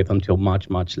play with until much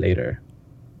later.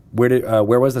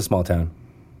 Where was the small town?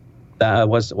 It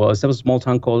was a small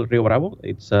town called Rio Bravo.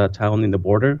 It's a town in the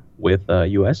border with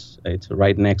U.S. It's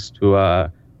right next to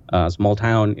a small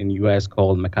town in U.S.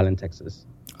 called McAllen, Texas.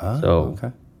 Oh,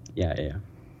 okay. Yeah.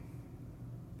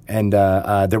 And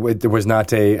there was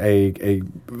not a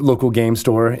local game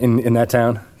store in that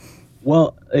town?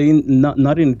 Well,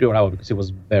 not in Rio Bravo, because it was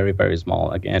very, very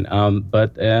small again.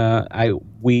 But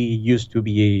we used to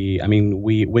be. I mean,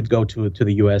 we would go to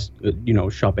the U.S.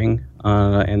 Shopping,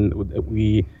 and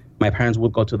my parents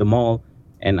would go to the mall,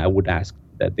 and I would ask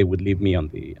that they would leave me on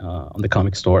the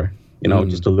comic store,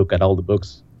 just to look at all the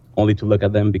books, only to look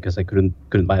at them because I couldn't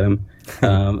buy them.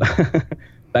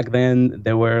 Back then,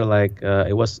 there were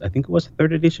I think it was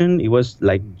third edition. It was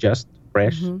like just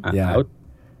fresh out.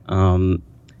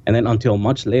 And then until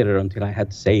much later, until I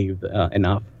had saved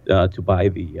enough to buy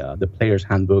the player's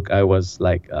handbook, I was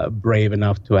brave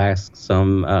enough to ask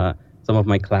some of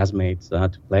my classmates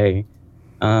to play.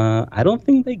 I don't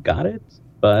think they got it.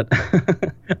 But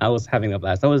I was having a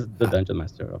blast. I was the dungeon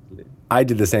master of the. I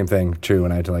did the same thing too.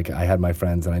 When I had my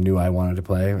friends and I knew I wanted to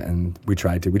play, and we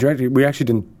tried to. We actually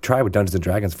didn't try with Dungeons and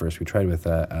Dragons first. We tried with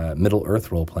Middle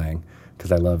Earth role playing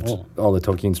because I loved all the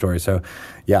Tolkien stories. So,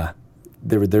 yeah,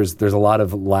 there's a lot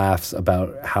of laughs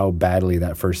about how badly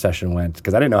that first session went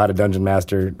because I didn't know how to dungeon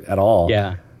master at all.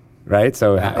 Yeah. Right.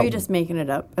 So, are you just making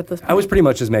it up at this point? I was pretty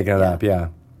much just making it up. Yeah.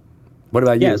 What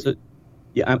about you? Yeah. So,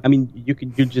 I mean,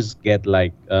 you just get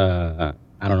like I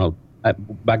don't know.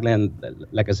 Back then,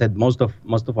 like I said, most of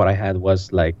what I had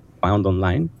was like found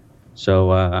online.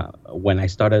 So when I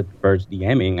started first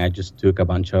DMing, I just took a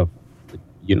bunch of,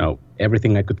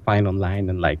 everything I could find online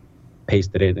and like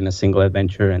pasted it in a single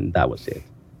adventure, and that was it.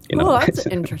 That's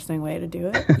an interesting way to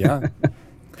do it. Yeah.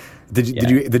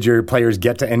 Did your players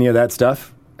get to any of that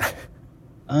stuff?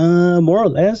 More or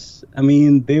less. I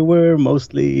mean, they were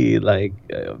mostly like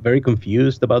very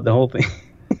confused about the whole thing.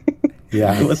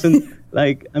 Yeah. It wasn't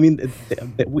like, I mean,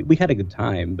 we had a good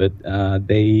time, but I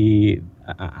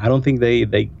don't think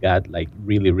they got like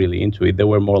really, really into it. They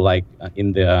were more like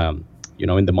in the,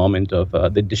 in the moment of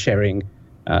the sharing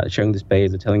the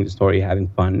space, the telling the story, having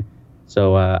fun.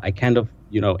 So I kind of,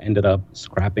 ended up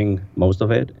scrapping most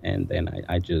of it. And then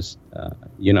I just,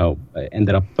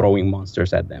 ended up throwing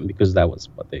monsters at them because that was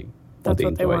what they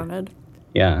wanted.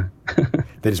 Yeah.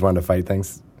 They just wanted to fight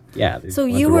things. Yeah. So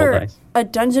you were a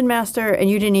dungeon master, and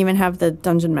you didn't even have the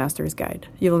dungeon master's guide.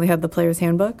 You only had the player's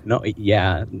handbook. No.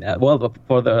 Yeah. Well,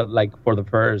 for the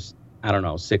first, I don't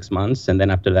know, 6 months, and then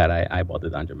after that, I bought the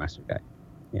dungeon master guide.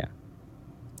 Yeah.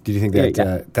 Did you think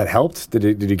that that helped?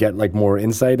 Did you get like more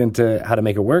insight into how to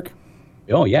make it work?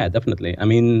 Oh yeah, definitely. I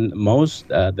mean,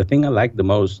 the thing I liked the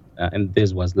most, and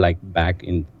this was like back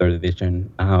in 3rd edition.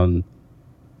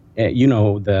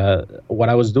 What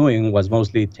I was doing was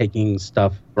mostly taking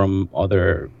stuff from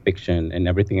other fiction and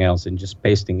everything else and just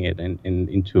pasting it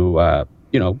into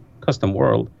custom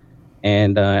world.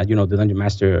 And the Dungeon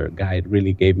Master guide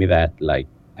really gave me that, like,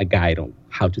 a guide on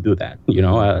how to do that,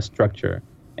 a structure.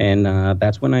 And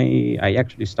that's when I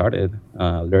actually started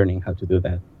learning how to do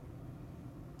that.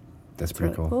 That's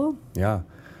pretty cool. Yeah.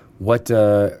 What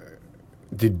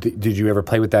did you ever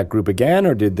play with that group again,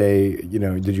 or did they?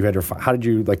 How did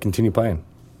you like continue playing?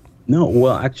 No,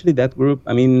 well, actually, that group.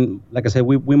 I mean, like I said,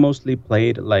 we mostly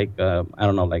played like 5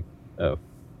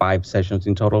 sessions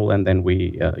in total, and then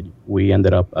we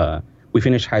ended up we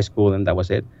finished high school, and that was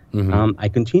it. Mm-hmm. I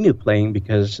continued playing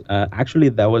because actually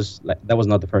that was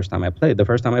not the first time I played. The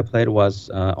first time I played was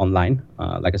online,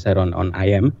 like I said, on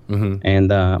IM, mm-hmm. and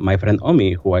my friend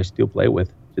Omi, who I still play with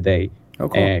today. Oh,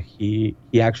 cool. He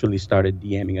actually started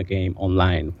DMing a game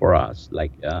online for us.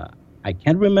 Like I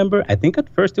can't remember. I think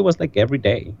at first it was like every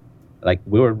day. Like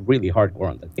we were really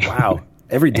hardcore on that game. Wow,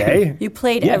 every day? You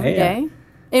played every day?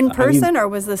 In person, or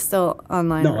was this still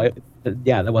online? No,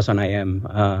 that was on IM.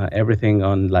 Everything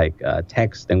on like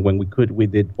text, and when we could, we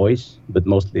did voice, but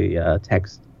mostly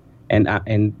text. And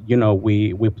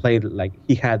we played like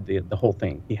he had the whole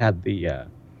thing. He had the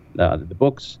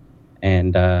books.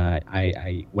 And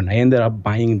I when I ended up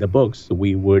buying the books,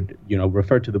 we would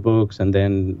refer to the books, and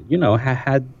then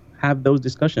have those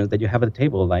discussions that you have at the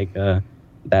table, like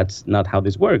that's not how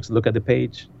this works. Look at the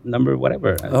page number,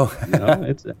 whatever. Oh,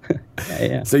 it's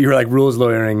yeah. So you were like rules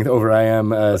lawyering over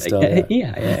IM stuff.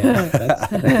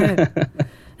 Yeah.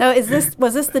 Now, was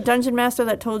this the dungeon master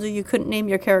that told you couldn't name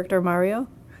your character Mario?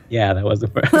 Yeah, that was the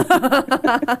first.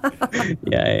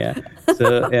 Yeah.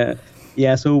 So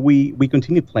yeah, so we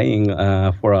continued playing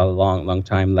for a long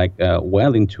time, like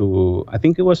well into, I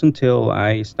think it was until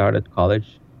I started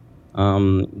college.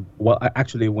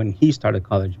 Actually, when he started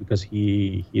college, because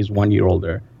he's 1 year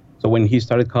older. So when he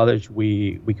started college,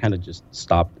 we kind of just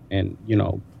stopped, and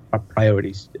our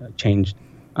priorities changed.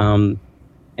 And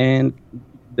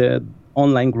the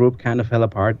online group kind of fell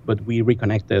apart, but we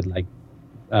reconnected like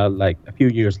a few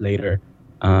years later,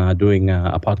 doing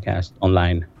a podcast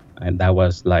online. And that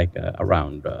was like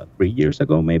around 3 years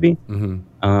ago, maybe.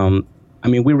 Mm-hmm. I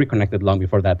mean, we reconnected long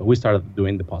before that, but we started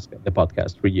doing the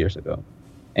podcast 3 years ago.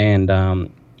 And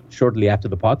shortly after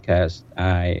the podcast,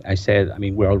 I said, I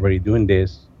mean, we're already doing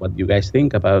this. What do you guys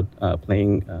think about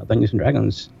playing Dungeons and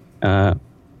Dragons?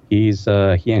 He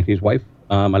and his wife,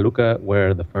 Maluka,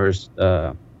 were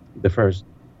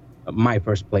my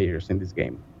first players in this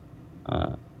game.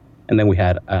 And then we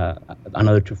had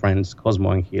another 2 friends, Cosmo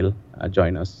and Gil,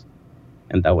 join us.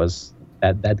 And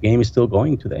that game is still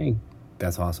going today.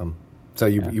 That's awesome. So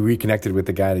you reconnected with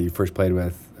the guy that you first played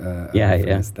with.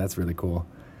 Yeah. That's really cool.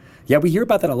 Yeah, we hear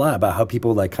about that a lot, about how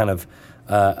people like kind of,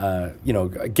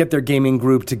 get their gaming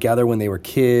group together when they were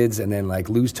kids and then like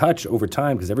lose touch over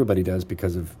time, because everybody does,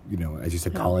 because of, as you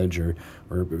said, college or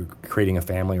creating a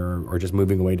family or just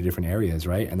moving away to different areas,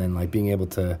 right? And then like being able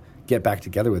to get back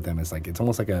together with them is like, it's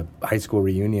almost like a high school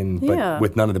reunion, but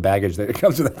with none of the baggage that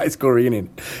comes with a high school reunion.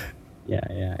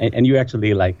 Yeah. And you're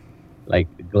actually like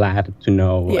glad to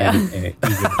know and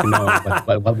eager to know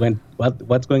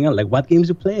what's going on, like what games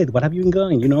you played, what have you been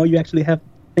going, you actually have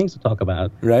things to talk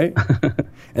about, right?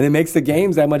 And it makes the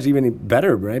games that much even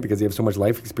better, right? Because you have so much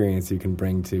life experience you can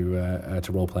bring to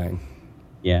role playing.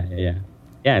 Yeah,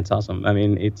 it's awesome. I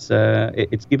mean, it's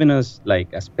given us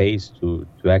like a space to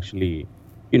actually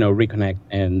reconnect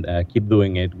and keep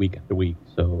doing it week after week,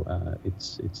 so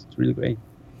it's really great.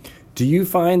 Do you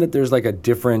find that there's like a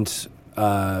different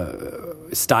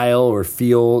style or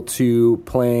feel to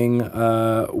playing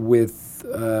with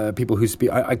people who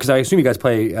speak? Because I assume you guys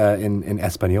play in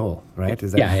Espanol, right?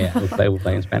 Is that we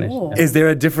play in Spanish. Oh. Yeah. Is there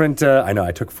a different? I know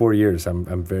I took 4 years.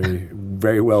 I'm very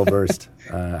very well versed.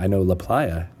 I know La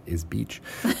Playa is beach.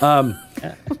 So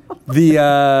is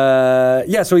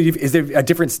there a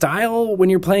different style when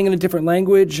you're playing in a different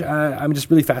language? I'm just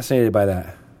really fascinated by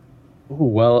that. Ooh,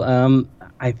 well,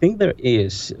 I think there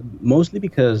is, mostly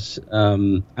because,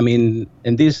 and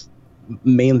this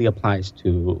mainly applies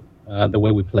to the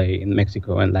way we play in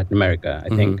Mexico and Latin America, I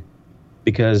think,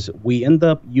 because we end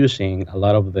up using a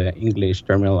lot of the English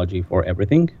terminology for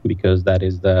everything, because that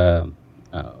is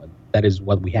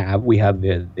what we have. We have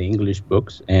the English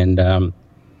books, and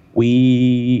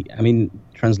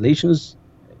translations,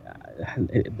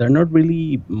 they're not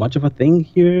really much of a thing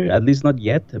here, at least not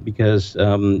yet, because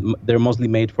they're mostly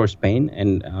made for Spain,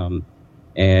 and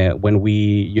when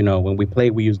we play,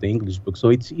 we use the English book, so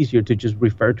it's easier to just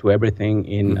refer to everything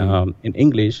in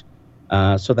English,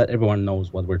 so that everyone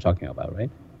knows what we're talking about,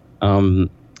 right?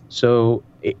 So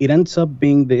it ends up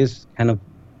being this kind of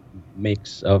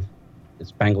mix of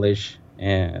Spanglish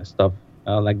and stuff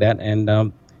like that, and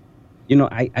I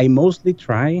mostly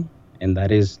try, and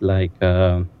that is like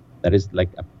a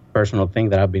personal thing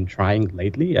that I've been trying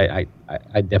lately. I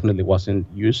definitely wasn't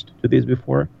used to this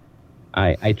before.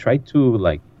 I try to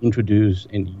like introduce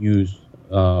and use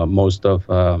most of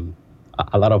a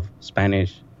lot of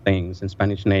Spanish things and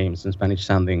Spanish names and Spanish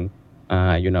sounding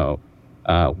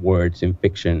words in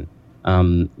fiction,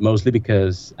 mostly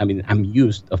because I'm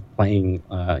used of playing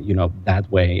that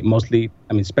way, mostly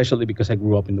especially because I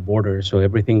grew up in the border, so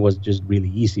everything was just really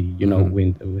easy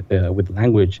with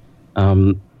language.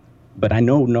 But I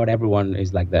know not everyone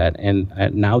is like that, and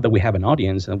now that we have an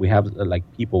audience and we have like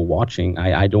people watching,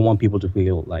 I don't want people to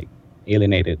feel like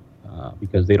alienated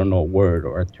because they don't know a word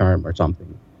or a term or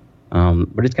something.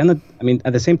 But it's kind of,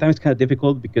 at the same time, it's kind of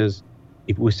difficult, because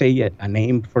if we say a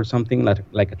name for something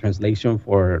like a translation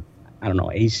for, I don't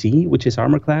know, AC, which is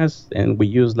armor class, and we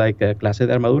use like a clase de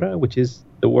armadura, which is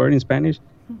the word in Spanish,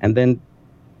 and then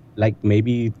like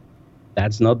maybe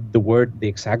that's not the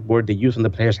exact word they use in the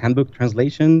player's handbook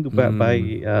translation by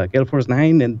Gale Force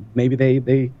 9, and maybe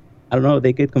they I don't know,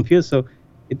 they get confused. So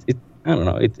I don't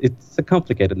know, it's a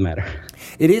complicated matter.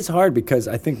 It is hard, because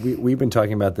I think we've been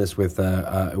talking about this with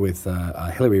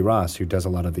Hillary Ross, who does a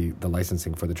lot of the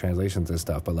licensing for the translations and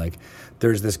stuff. But like,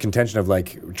 there's this contention of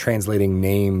like translating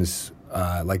names,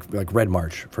 like Red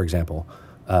March, for example.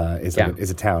 Is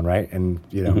a town, right? And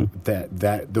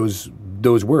that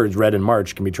those words, Red and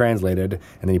March, can be translated,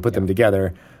 and then you put them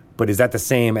together. But is that the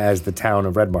same as the town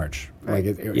of Red March?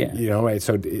 Right. Right?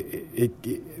 So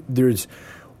there's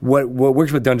what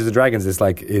works with Dungeons and Dragons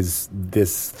is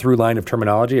this through line of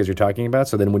terminology, as you're talking about.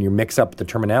 So then when you mix up the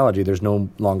terminology, there's no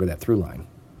longer that through line.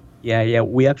 Yeah.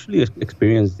 We actually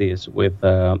experienced this with.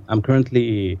 I'm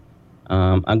currently.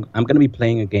 I'm going to be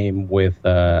playing a game with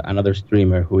another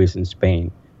streamer who is in Spain,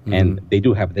 and they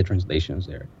do have the translations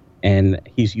there, and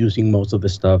he's using most of the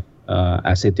stuff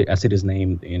as it is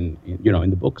named in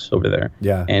the books over there.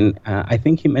 Yeah. And I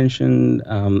think he mentioned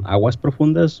Aguas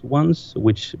Profundas once,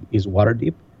 which is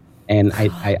Waterdeep, and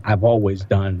I've always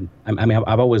done.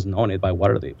 I've always known it by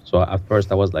Waterdeep. So at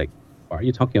first I was like, what are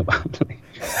you talking about?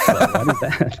 What is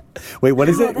that? Wait, what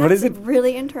is it? What is it?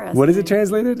 Really interesting. What is it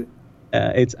translated?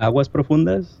 It's Aguas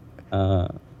Profundas.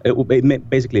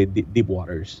 Basically deep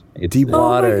waters. Deep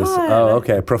waters. Oh, my God. Oh,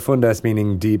 okay. Profundas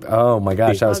meaning deep. Oh my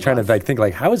gosh. Deep. I was trying to think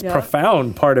how is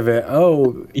profound part of it?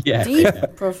 Oh, yeah. Deep,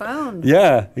 profound.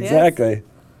 Yeah, exactly. Yes.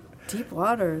 Deep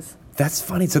waters. That's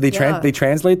funny. So they they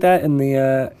translate that in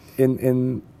the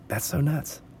in that's so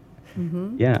nuts.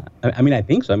 Mm-hmm. Yeah, I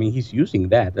think so. He's using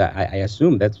that. I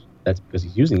assume that's that's because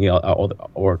he's using it,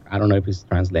 or I don't know if he's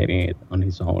translating it on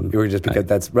his own. Or just because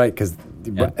that's right,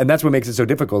 and that's what makes it so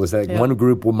difficult is that one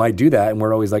group might do that, and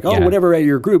we're always like, whatever at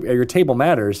your group, at your table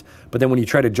matters. But then when you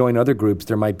try to join other groups,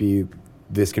 there might be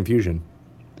this confusion.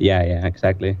 Yeah,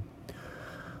 exactly.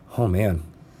 Oh man.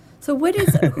 So what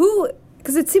is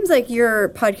because it seems like your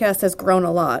podcast has grown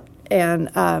a lot, and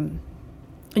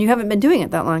you haven't been doing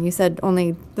it that long. You said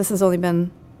this has only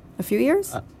been a few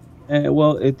years?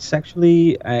 Well, it's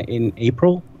actually in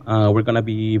April. We're going to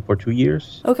be for 2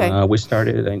 years. Okay. We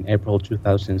started in April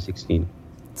 2016.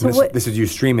 So this is you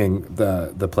streaming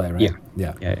the play, right?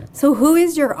 Yeah. So who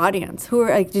is your audience?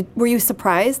 Were you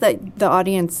surprised that the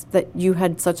audience, that you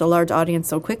had such a large audience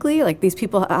so quickly? Like, these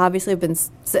people obviously have been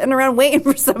sitting around waiting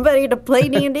for somebody to play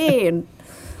D&D. And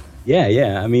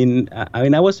Yeah. I mean,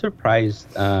 I was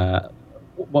surprised.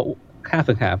 Half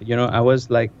and half. You know, I was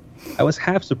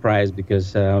half surprised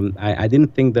because I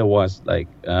didn't think there was I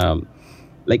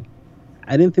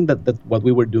didn't think that what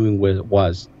we were doing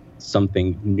was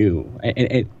something new,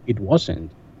 and it wasn't.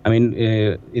 I mean,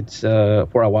 it's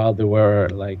for a while there were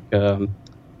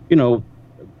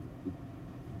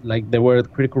there were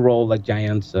Critical Role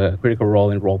giants, Critical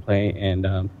Role in roleplay, and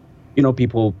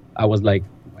people. I was like,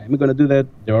 why am I going to do that?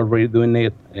 They're already doing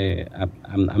it.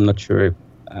 I'm not sure if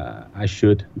I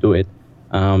should do it.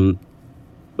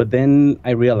 But then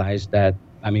I realized that,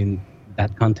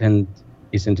 that content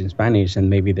isn't in Spanish, and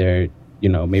maybe they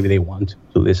want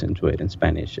to listen to it in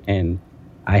Spanish. And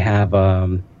I have,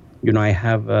 gotten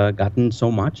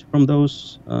so much from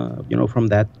those, from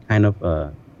that kind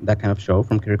of show,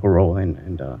 from Critical Role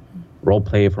and role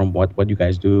play, from what you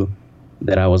guys do,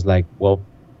 that I was like, well,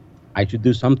 I should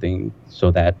do something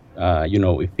so that,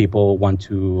 if people want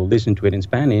to listen to it in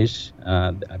Spanish,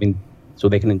 so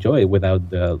they can enjoy it without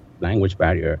the language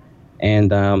barrier.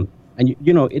 And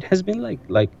it has been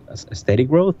like a steady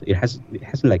growth. It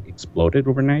hasn't exploded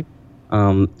overnight,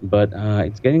 but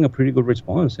it's getting a pretty good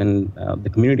response, and the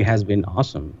community has been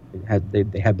awesome. They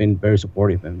have been very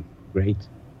supportive and great.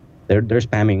 They're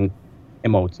spamming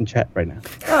emotes in chat right now.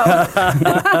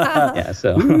 Oh. Yeah,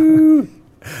 so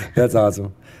that's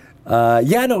awesome. I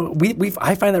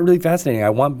find that really fascinating. I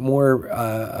want more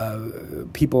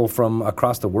people from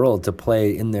across the world to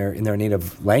play in their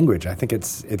native language. I think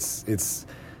it's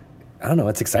I don't know,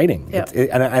 it's exciting. Yeah.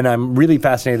 And I'm really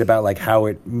fascinated about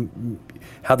how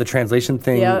the translation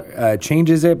thing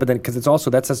changes it. But then because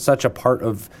that's such a part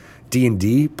of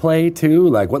D&D play too.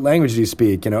 Like, what language do you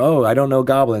speak? I don't know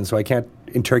Goblin, so I can't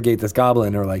interrogate this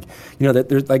Goblin, or that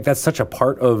there's that's such a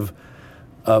part of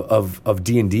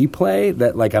D&D play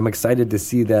that I'm excited to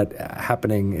see that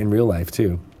happening in real life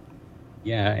too.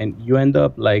 Yeah, and you end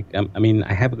up I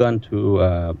have gone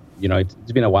to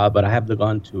it's been a while, but I have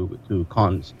gone to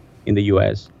cons in the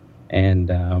U.S.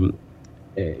 and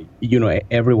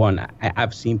everyone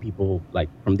I've seen people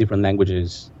from different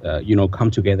languages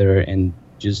come together and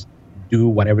just do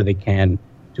whatever they can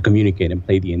to communicate and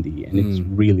play D&D, and it's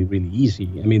really, really easy.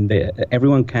 I mean,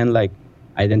 everyone can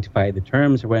identify the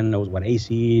terms. Everyone knows what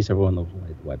AC is. Everyone knows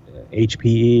what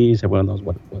HP is. Everyone knows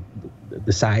what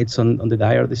the sides on the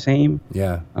die are the same.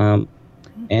 Yeah.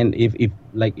 And if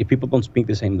people don't speak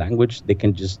the same language, they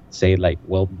can just say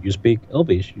well, you speak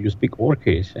Elvish, you speak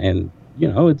Orcish, and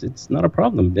it's not a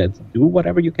problem. Do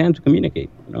whatever you can to communicate.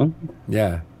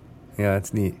 Yeah,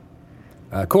 that's neat.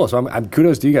 Cool. So I'm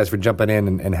kudos to you guys for jumping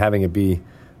in and having it be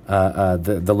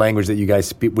the language that you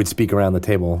guys would speak around the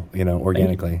table,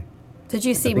 organically. Did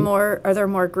you see more? Are there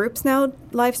more groups now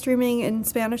live streaming in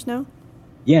Spanish now?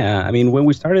 Yeah, when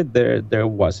we started, there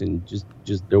wasn't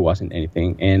there wasn't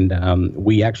anything, and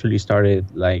we actually started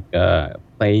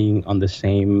playing on the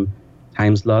same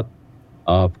time slot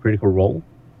of Critical Role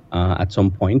at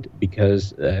some point,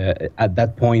 because at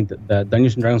that point the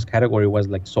Dungeons and Dragons category was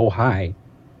so high,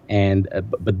 and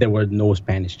but there were no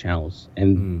Spanish channels,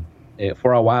 and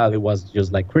for a while it was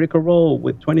just Critical Role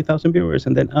with 20,000 viewers,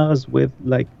 and then us with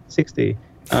 60.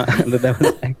 And that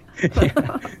was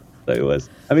so it was.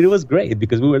 It was great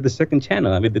because we were the second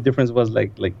channel. The difference was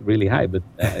really high, but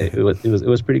it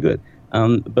was pretty good.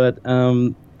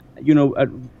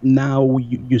 Now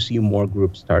you see more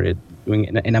groups started doing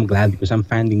it, and I'm glad because I'm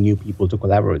finding new people to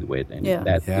collaborate with, and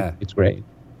it's great.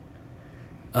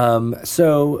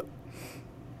 So,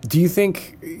 do you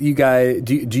think you guys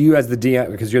do you as the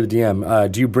DM, because you're the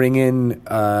DM, do you bring in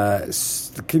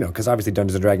because obviously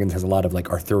Dungeons and Dragons has a lot of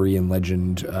Arthurian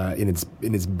legend in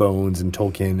its bones, and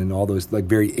Tolkien and all those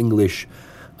very English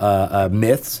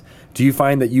myths. Do you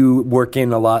find that you work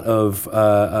in a lot of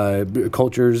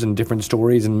cultures and different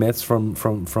stories and myths from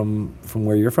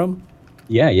where you're from?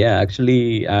 Yeah.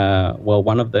 Actually,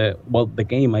 the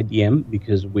game I DM,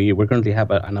 because we currently have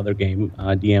another game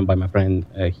DM by my friend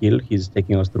Gil. He's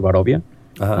taking us through Barovia.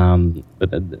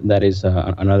 But that is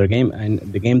another game, and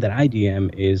the game that I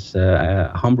DM is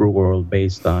a homebrew world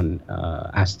based on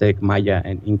Aztec, Maya,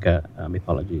 and Inca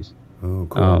mythologies. Oh,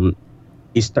 cool.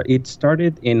 It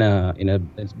started in a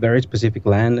very specific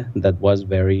land that was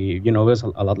very, it was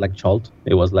a lot like Chult.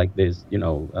 It was like this,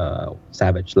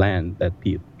 savage land that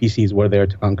PCs were there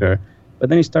to conquer. But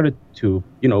then it started to,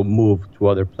 move to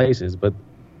other places. But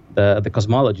the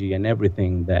cosmology and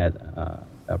everything that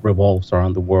revolves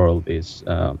around the world is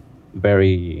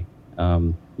very,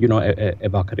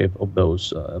 evocative of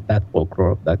those that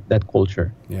folklore, that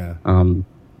culture. Yeah.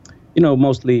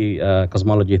 Mostly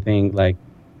cosmology thing, like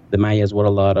the Mayas were a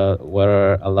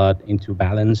lot into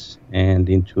balance and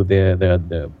into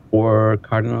the 4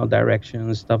 cardinal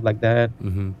directions, stuff like that.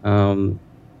 Mm-hmm.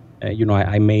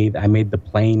 I made the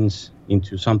planes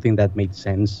into something that made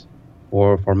sense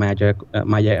for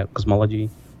Maya cosmology.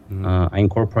 I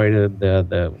incorporated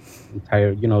the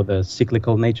entire, the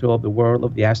cyclical nature of the world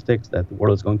of the Aztecs, that the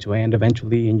world is going to end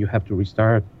eventually and you have to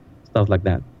restart, stuff like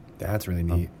that. That's really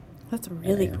neat. That's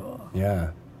really cool.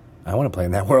 Yeah. I want to play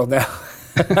in that world now.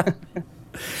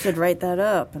 Should write that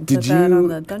up and Did put that you- on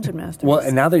the Dungeon Master. Well,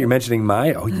 and now that you're mentioning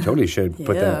Maya, you totally should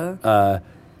put that.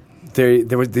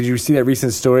 There was. Did you see that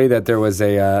recent story that there was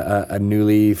a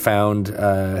newly found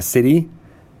city?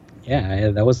 Yeah,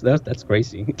 that's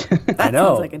crazy. that I know.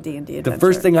 sounds like a D&D adventure. The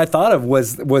first thing I thought of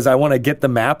was I want to get the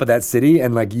map of that city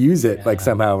and like use it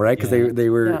somehow, right? Because they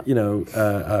were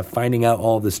finding out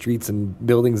all the streets and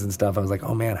buildings and stuff. I was like,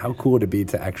 oh man, how cool would it be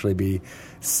to actually be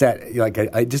set like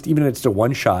I just even if it's a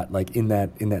one shot like in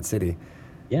that city.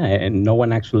 Yeah, and no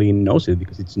one actually knows it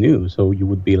because it's new. So you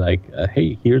would be like,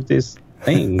 hey, here's this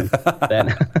thing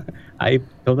that I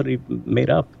totally made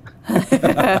up.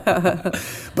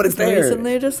 But it's there.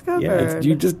 Recently discovered. Yeah,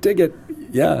 You just dig it.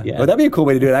 Yeah. Yeah. Well, that'd be a cool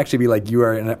way to do it. Actually, be like you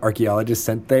are an archaeologist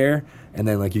sent there, and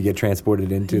then like you get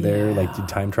transported into there, like you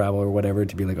time travel or whatever,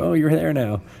 to be like, oh, you're there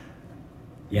now.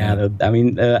 Yeah,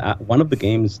 one of the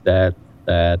games that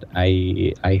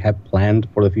I have planned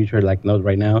for the future, like not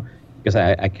right now, because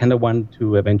I kind of want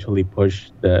to eventually push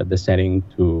the setting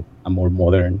to a more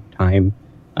modern time.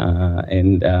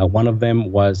 And one of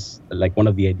them was like one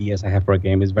of the ideas I have for a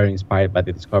game is very inspired by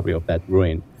the discovery of that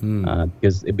ruin,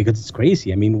 because it's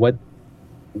crazy. I mean,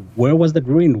 where was that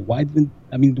ruin?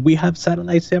 We have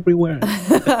satellites everywhere.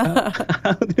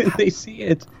 How did they see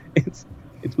it? It's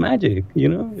magic,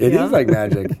 It is like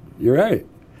magic. You're right.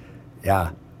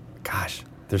 Yeah. Gosh,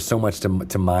 there's so much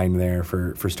to mine there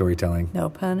for storytelling. No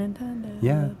pun intended.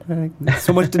 Yeah.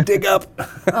 So much to dig up.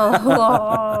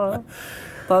 Oh,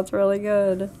 that's really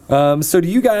good. So do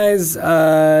you guys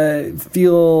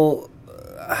feel...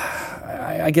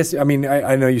 I guess, I mean,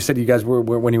 I know you said you guys were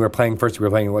when you were playing first, you were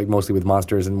playing like mostly with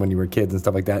monsters and when you were kids and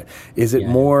stuff like that. Is it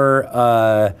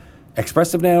more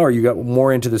expressive now, or you got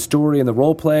more into the story and the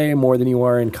role play more than you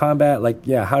are in combat? Like,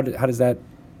 how does that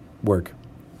work?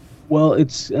 Well,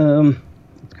 it's kind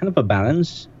of a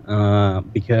balance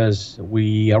because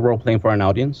we are role playing for an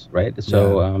audience, right?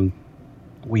 So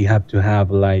we have to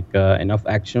have like enough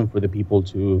action for the people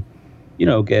to,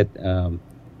 get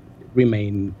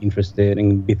remain interested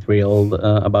and be thrilled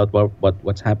about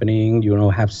what's happening.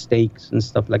 Have stakes and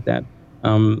stuff like that.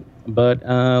 But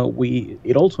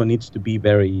it also needs to be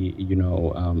very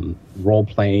role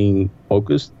playing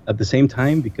focused at the same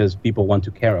time because people want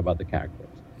to care about the characters.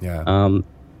 Yeah.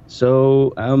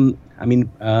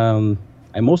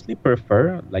 I mostly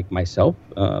prefer, like myself,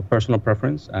 personal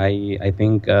preference. I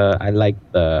think I like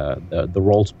the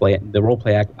role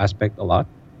play aspect a lot.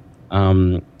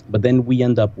 But then we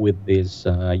end up with this,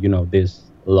 this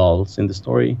lulls in the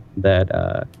story that,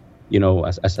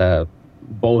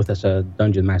 both as a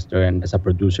dungeon master and as a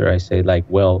producer, I say like,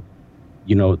 well,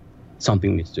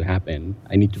 something needs to happen.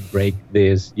 I need to break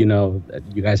this. You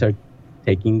guys are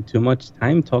taking too much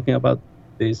time talking about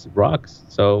these rocks.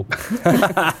 So, it's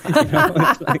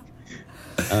like,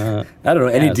 I don't know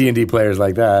any D&D players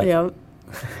like that. Yeah.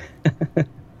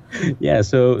 Yeah.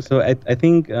 So I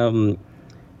think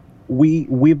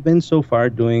we've been so far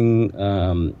doing.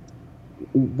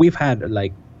 We've had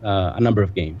like a number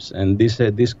of games, and this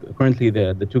currently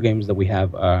the 2 games that we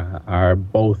have are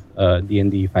both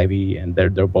D&D 5e, and they're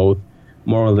both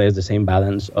more or less the same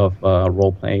balance of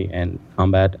role play and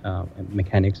combat and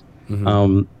mechanics.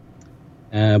 Mm-hmm.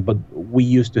 But we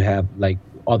used to have like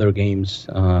other games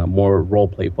more role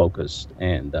play focused,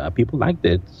 and people liked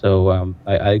it. So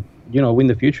I in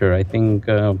the future, I think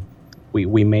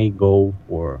we may go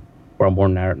for a more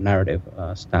narrative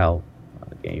style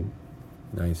game.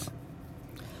 Nice.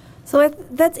 So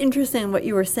that's interesting what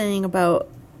you were saying about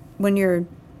when you're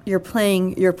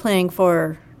playing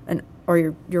for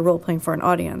you're role playing for an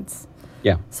audience.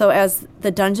 Yeah. So as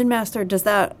the dungeon master, does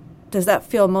that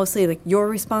feel mostly like your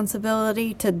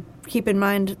responsibility to keep in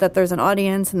mind that there's an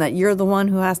audience and that you're the one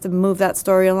who has to move that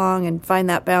story along and find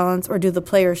that balance, or do the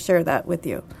players share that with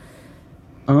you?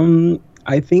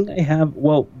 I think I have.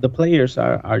 Well, the players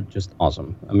are just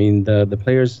awesome. I mean, the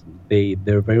players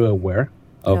they're very aware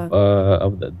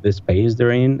of the space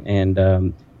they're in, and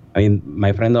I mean,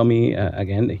 my friend Omi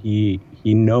again, he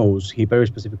very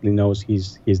specifically knows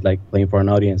he's like playing for an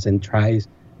audience and tries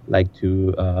like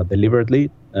to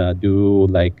deliberately do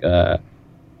like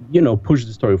push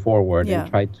the story forward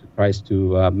and tries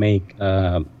to make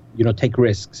take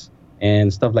risks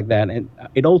and stuff like that, and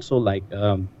it also like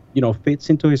fits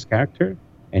into his character,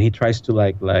 and he tries to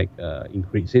like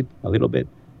increase it a little bit.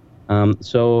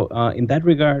 So in that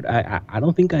regard, I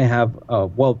don't think I have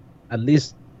at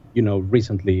least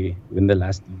recently in the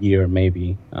last year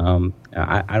maybe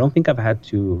I don't think I've had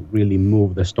to really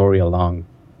move the story along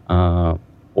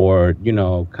or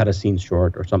cut a scene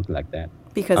short or something like that.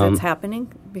 Because it's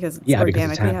happening? Because it's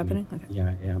organically happening? Okay.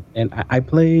 Yeah. And I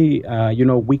play,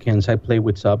 weekends I play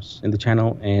with subs in the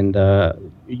channel, and,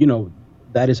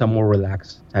 that is a more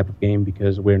relaxed type of game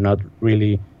because we're not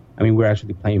really, we're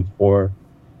actually playing for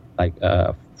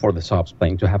the subs,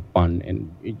 playing to have fun.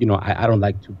 And, I don't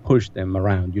like to push them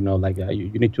around, you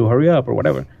need to hurry up or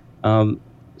whatever.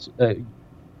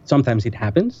 Sometimes it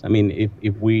happens.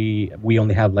 If we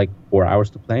only have like 4 hours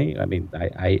to play,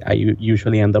 I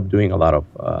usually end up doing a lot of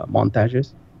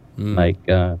montages.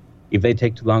 If they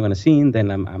take too long on a scene,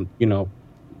 then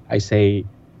I say,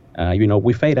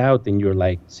 we fade out and you're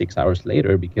like 6 hours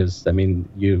later because,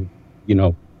 you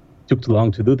took too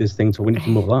long to do this thing, so we need to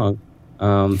move along.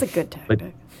 It's a good tactic.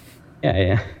 But,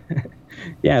 yeah.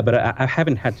 Yeah, but I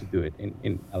haven't had to do it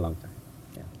in a long time.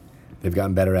 Yeah. They've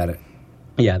gotten better at it.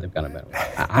 Yeah, they've gotten better.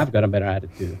 I've gotten better at it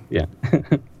too. Yeah.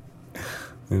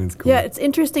 And it's cool. Yeah, it's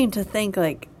interesting to think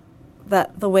like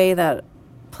that the way that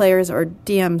players or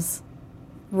DMs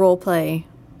role play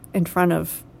in front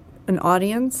of an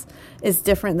audience is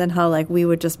different than how like we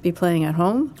would just be playing at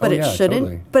home. But it shouldn't.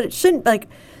 Totally. But it shouldn't like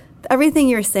everything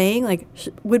you're saying like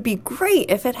would be great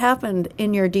if it happened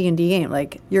in your D&D game.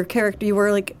 Like your character, you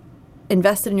were like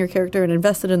invested in your character and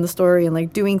invested in the story and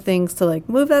like doing things to like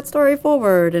move that story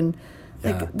forward, and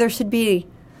like there should be,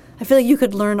 I feel like you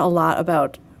could learn a lot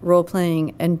about role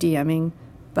playing and DMing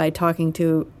by talking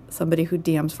to somebody who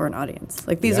DMs for an audience.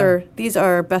 Like these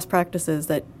are best practices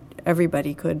that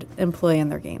everybody could employ in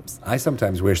their games. I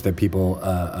sometimes wish that people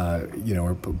are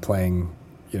playing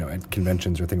at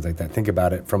conventions or things like that, think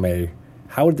about it from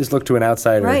how would this look to an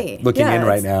outsider looking in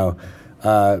right now?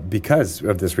 Because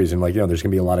of this reason, there's going to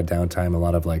be a lot of downtime, a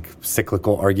lot of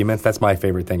cyclical arguments. That's my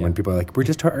favorite thing when people are like, we're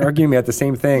just arguing about the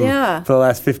same thing for the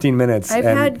last 15 minutes. I've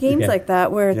had games like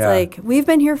that where it's like, we've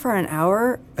been here for an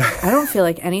hour. I don't feel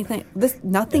like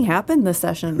nothing happened this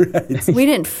session. Right. We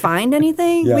didn't find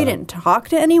anything. Yeah. We didn't talk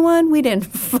to anyone. We didn't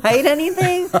fight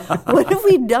anything. What have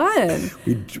we done?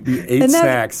 We ate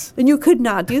snacks. And you could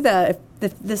not do that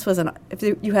if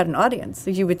you had an audience.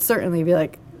 You would certainly be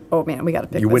like, oh man, we got to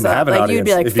pick this up. You wouldn't have an audience. You'd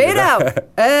be like, fade out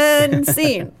and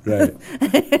scene. Right.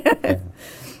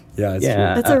 Yeah, it's true.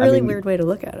 That's a really weird way to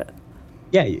look at it.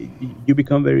 Yeah, you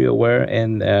become very aware,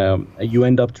 and you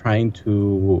end up trying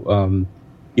to,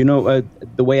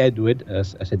 the way I do it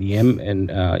as a DM, and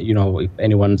if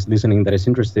anyone's listening that is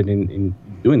interested in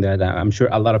doing that, I'm sure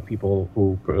a lot of people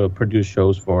who produce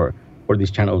shows for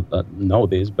this channel know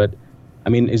this, but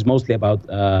it's mostly about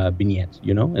vignettes,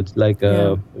 It's like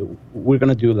we're going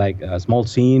to do like a small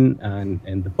scene,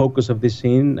 and the focus of this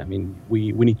scene,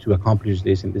 we need to accomplish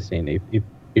this in this scene.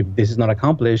 If this is not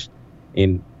accomplished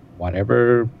in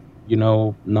whatever,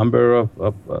 number of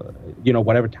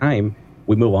whatever time,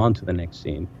 we move on to the next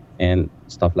scene and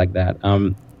stuff like that.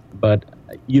 But,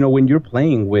 when you're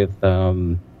playing with,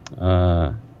 offline,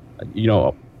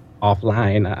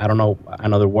 I don't know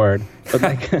another word, but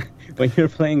like when you're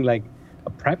playing like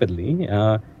privately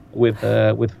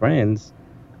with friends,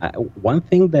 one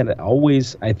thing that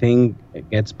always I think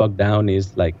gets bogged down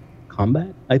is like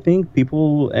combat. I think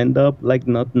people end up like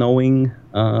not knowing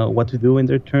what to do in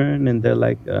their turn, and they're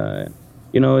like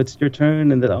it's your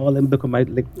turn, and then let me look at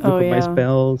my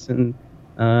spells, and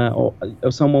or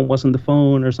if someone was on the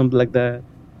phone or something like that.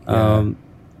 And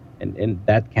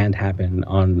that can't happen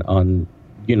on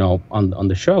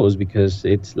the shows, because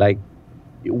it's like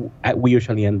we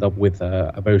usually end up with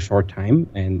a very short time,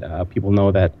 and people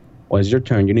know that, it's your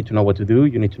turn. You need to know what to do.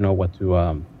 You need to know what you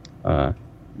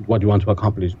want to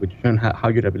accomplish with your turn, how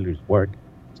your abilities work,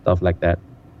 stuff like that.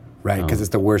 Right, because it's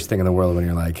the worst thing in the world when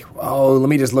you're like, oh, let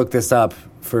me just look this up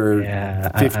for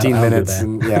 15 minutes.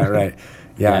 And right.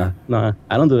 Yeah. No,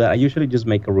 I don't do that. I usually just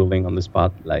make a ruling on the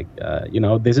spot, like,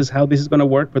 this is how this is going to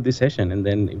work for this session. And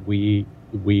then we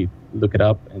look it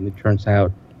up, and it turns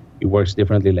out it works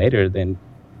differently later. Then,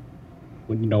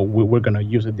 we're going to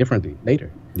use it differently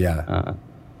later. Yeah.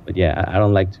 But I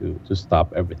don't like to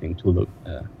stop everything to look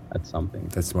at something.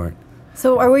 That's smart.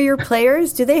 So, were your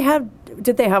players? Did they have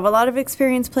a lot of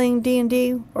experience playing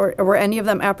D&D, or were any of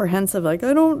them apprehensive? Like,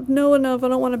 I don't know enough. I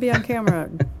don't want to be on camera,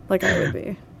 like I would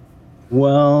be.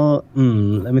 Well,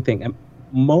 let me think.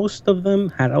 Most of them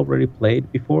had already played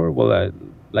before. Well,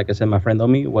 like I said, my friend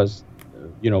Omi was,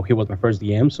 he was my first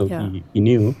DM, so he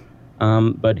knew.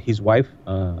 But his wife,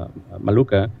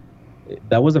 Maluka,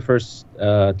 that was the first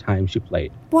time she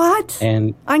played. What?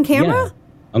 And on camera? Yeah,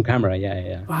 on camera,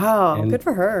 yeah. Wow, and, good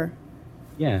for her.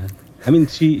 Yeah, I mean,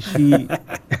 she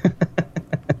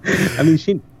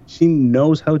she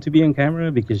knows how to be on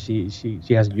camera because she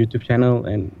has a YouTube channel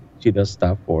and she does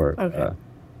stuff for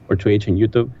Twitch and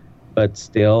YouTube. But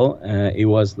still, it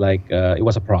was like it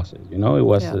was a process, It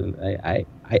was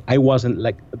I wasn't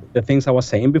like the things I was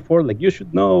saying before, like you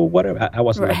should know whatever. I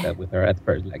wasn't like that with her at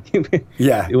first. Like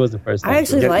it was the first time. I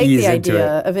actually like the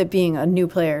idea of it being a new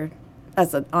player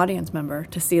as an audience member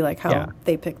to see like how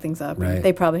they pick things up. Right.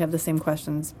 They probably have the same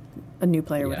questions a new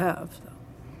player would have. So.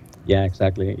 Yeah,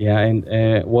 exactly. Yeah, and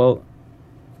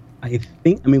I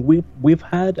think we've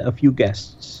had a few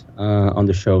guests on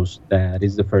the shows that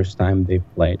is the first time they've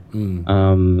played,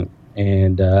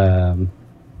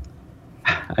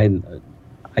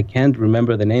 I can't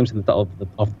remember the names off the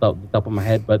top of my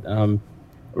head, but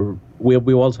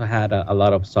we also had a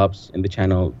lot of subs in the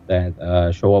channel that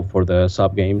show up for the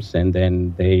sub games, and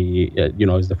then they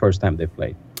it's the first time they've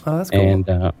played. Oh, that's cool. And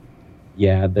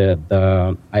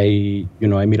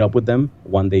I meet up with them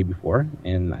one day before,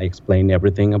 and I explain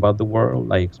everything about the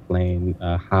world. I explain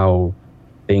how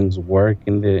things work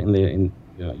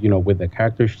with the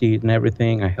character sheet and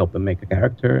everything. I help them make a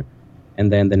character, and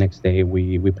then the next day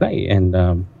we play.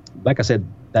 And like I said,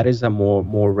 that is a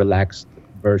more relaxed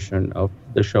version of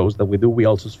the shows that we do. We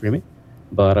also stream it,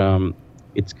 but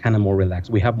it's kind of more relaxed.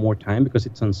 We have more time because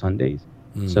it's on Sundays,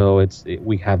 so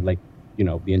we have like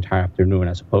the entire afternoon,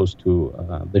 as opposed to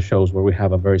the shows where we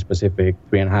have a very specific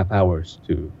 3.5 hours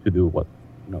to do what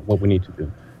we need to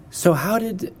do. So how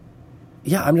did?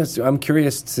 Yeah, I'm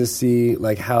curious to see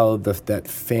like how that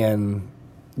fan,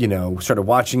 started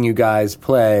watching you guys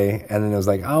play, and then it was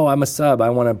like, oh, I'm a sub,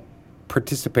 I want to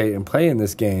participate and play in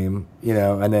this game,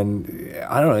 and then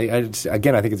I don't know. I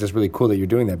think it's just really cool that you're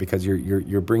doing that because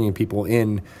you're bringing people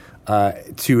in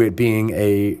to it being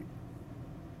a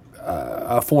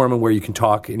forum where you can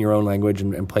talk in your own language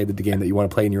and play the game that you want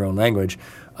to play in your own language.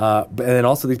 And then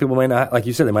also these people may not, like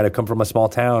you said, they might have come from a small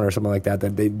town or something like that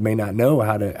they may not know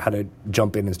how to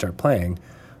jump in and start playing.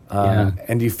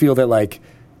 And do you feel that like,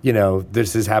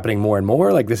 this is happening more and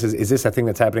more? Like is this a thing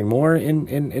that's happening more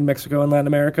in Mexico and Latin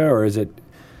America, or is it?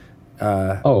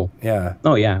 Oh yeah,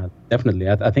 definitely.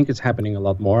 I think it's happening a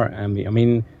lot more. I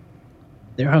mean,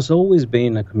 there has always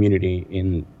been a community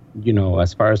in,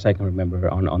 as far as I can remember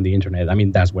on the internet. I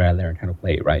mean, that's where I learned how to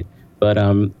play, right? But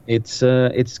it's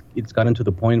gotten to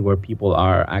the point where people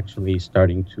are actually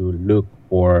starting to look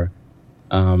for,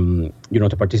 to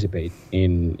participate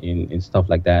in stuff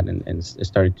like that, and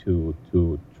started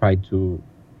to try to,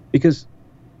 because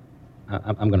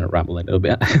I'm going to ramble a little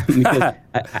bit because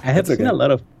I have seen a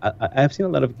lot of I have seen a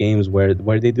lot of games where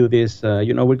they do this. We're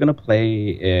going to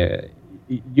play,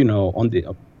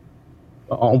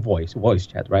 on voice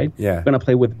chat, right? Yeah. We're going to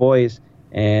play with voice,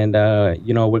 and,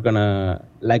 we're going to,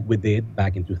 like we did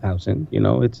back in 2000,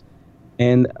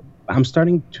 and I'm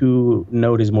starting to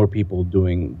notice more people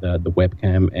doing the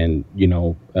webcam and,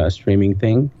 streaming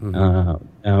thing,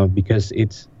 because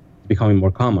it's becoming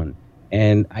more common.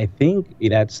 And I think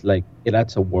it adds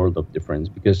a world of difference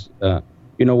because,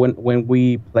 when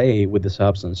we play with the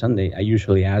subs on Sunday, I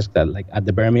usually ask that, like, at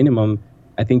the bare minimum,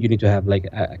 I think you need to have like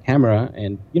a camera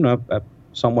and, a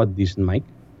somewhat decent mic,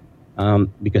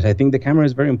 because I think the camera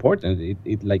is very important.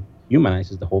 It like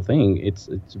humanizes the whole thing. It's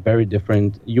very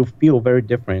different. You feel very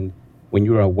different when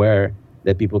you're aware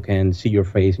that people can see your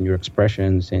face and your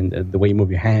expressions and the way you move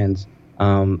your hands.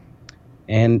 And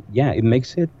yeah, it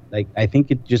makes it like, I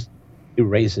think it just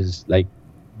erases like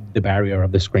the barrier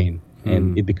of the screen,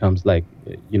 and it becomes like,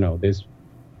 this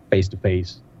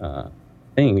face-to-face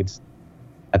thing.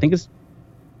 I think it's,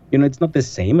 it's not the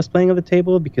same as playing at the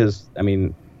table because, I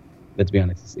mean, let's be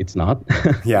honest, it's not.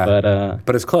 Yeah,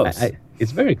 but it's close.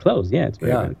 It's very close. Yeah, it's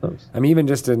very close. I mean, even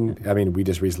just we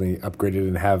just recently upgraded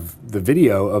and have the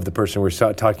video of the person we're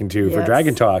talking to for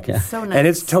Dragon Talk. Yeah. So nice. And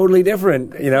it's totally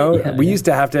different. We used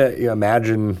to have to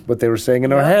imagine what they were saying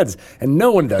in our heads, and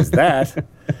no one does that.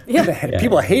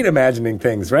 People hate imagining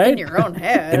things, right? In your own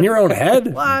head. In your own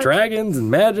head? What? Dragons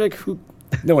and magic?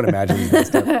 No one imagines that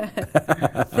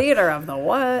stuff. Theater of the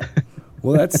what?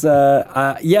 Well, that's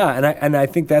and I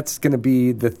think that's going to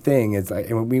be the thing. It's like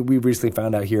we recently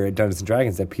found out here at Dungeons and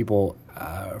Dragons that people,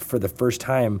 for the first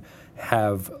time,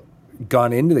 have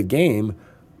gone into the game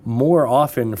more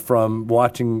often from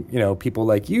watching people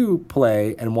like you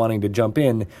play and wanting to jump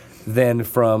in than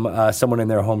from someone in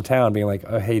their hometown being like,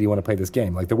 oh, hey, do you want to play this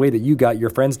game? Like the way that you got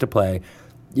your friends to play,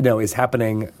 is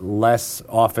happening less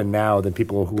often now than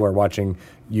people who are watching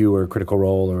you or Critical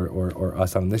Role or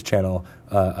us on this channel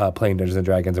playing Dungeons and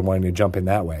Dragons and wanting to jump in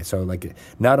that way. So like,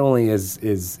 not only is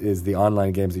the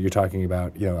online games that you're talking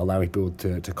about, allowing people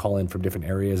to call in from different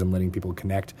areas and letting people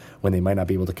connect when they might not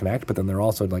be able to connect, but then they're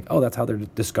also like, oh, that's how they're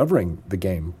discovering the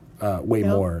game way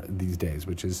more these days,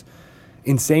 which is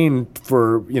insane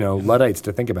for Luddites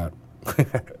to think about.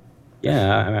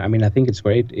 Yeah, I mean, I think it's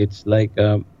great. It's like,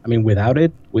 without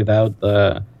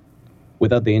the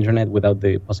internet, without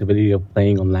the possibility of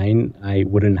playing online, I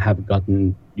wouldn't have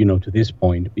gotten, to this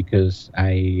point, because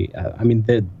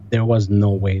there was no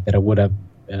way that I would have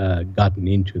gotten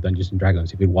into Dungeons and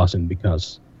Dragons if it wasn't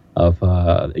because of,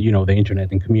 the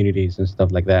internet and communities and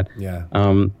stuff like that. Yeah.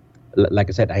 Like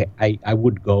I said, I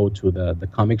would go to the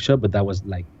comic shop, but that was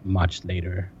like much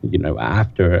later,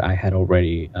 after I had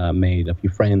already made a few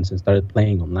friends and started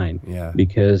playing online. Yeah.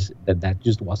 Because that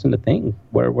just wasn't a thing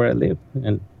where I live.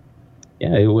 And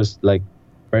yeah, it was like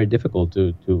very difficult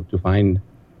to find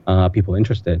people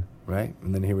interested. Right.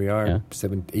 And then here we are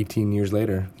 18 years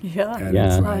later. Yeah. And Yeah.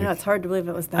 It's, I know, it's hard to believe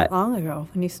it was that long ago.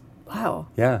 Wow.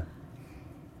 Yeah.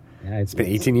 Yeah, It's been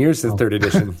 18 years since third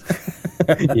edition.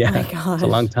 Yeah, my gosh. it's a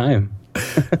long time.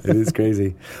 It is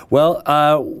crazy. Well,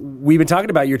 we've been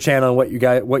talking about your channel and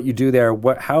what you do there.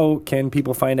 How can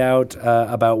people find out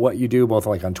about what you do, both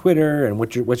like on Twitter and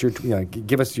what's your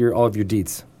give us all of your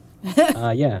deets.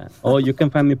 Yeah. Oh, you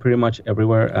can find me pretty much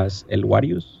everywhere as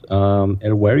Elwarius.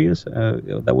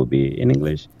 That would be in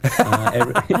English.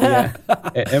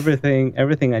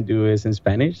 Everything I do is in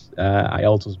Spanish. I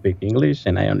also speak English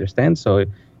and I understand. So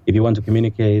if you want to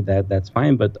communicate, that's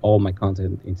fine. But all my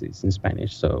content is in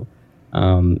Spanish. So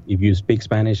if you speak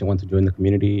Spanish and want to join the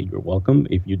community, you're welcome.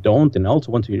 If you don't and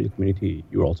also want to join the community,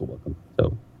 you're also welcome.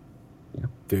 So. Yeah.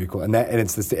 Very cool. And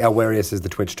it's the Elwarius is the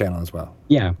Twitch channel as well.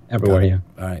 Yeah, everywhere, yeah.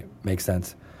 All right, makes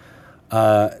sense.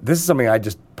 This is something I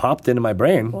just popped into my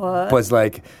brain. What? Was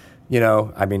like,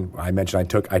 I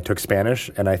mentioned I took Spanish,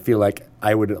 and I feel like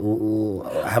I would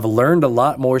have learned a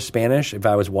lot more Spanish if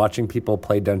I was watching people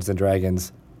play Dungeons and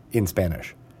Dragons in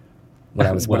Spanish. When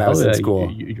I was in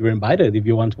school, you're invited if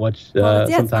you want to watch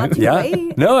sometime. Yeah,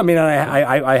 no,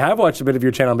 I have watched a bit of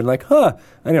your channel and been like,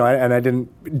 and I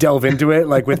didn't delve into it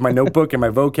like with my notebook and my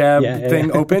vocab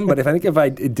thing open. But if I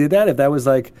did that, if that was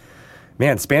like,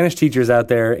 man, Spanish teachers out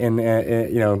there in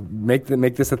make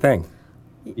this a thing.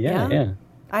 Yeah.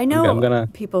 I know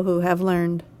people who have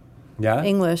learned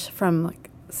English from like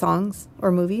songs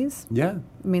or movies. Yeah,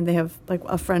 I mean, they have like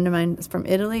a friend of mine is from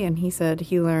Italy, and he said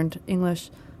he learned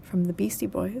English from the Beastie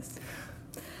Boys.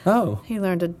 Oh. He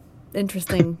learned an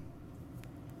interesting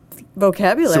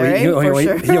vocabulary, he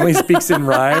only speaks in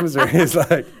rhymes, or he's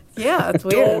like, yeah, it's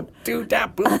weird. Don't do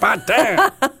that, that.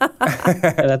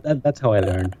 That's how I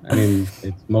learned. I mean,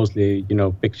 it's mostly,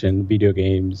 fiction, video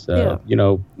games,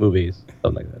 movies,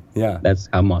 stuff like that. Yeah. That's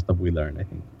how most of we learn, I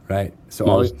think. Right. So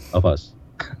most of us.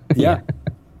 Yeah.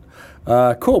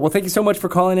 Cool. Well, thank you so much for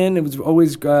calling in. It was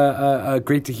always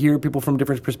great to hear people from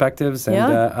different perspectives, and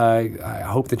I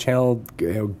hope the channel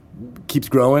keeps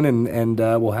growing, and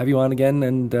we'll have you on again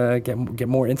and get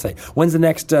more insight. When's the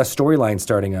next storyline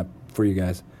starting up for you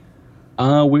guys?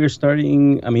 We're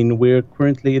starting. I mean, we're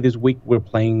currently this week we're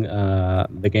playing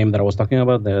the game that I was talking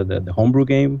about, the homebrew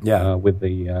game. Yeah. With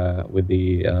the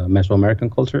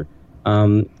Mesoamerican culture.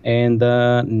 And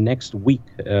next week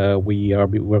we're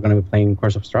going to be playing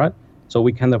Curse of Strahd. So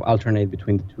we kind of alternate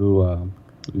between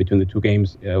the two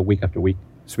games week after week.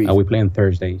 Sweet. We play on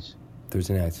Thursdays.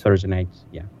 Thursday nights.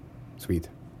 Yeah. Sweet.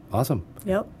 Awesome.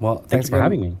 Yep. Well, thanks for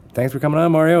having me. Thanks for coming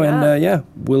on, Mario. Yeah. And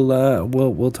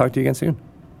we'll talk to you again soon.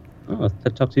 Oh,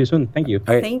 talk to you soon. Thank you.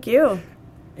 All right. Thank you.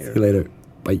 See you later.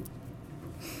 Bye.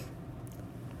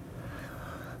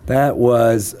 That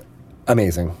was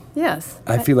amazing. Yes.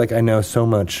 I feel like I know so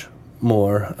much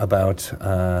more about,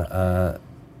 I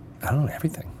don't know,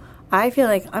 everything. I feel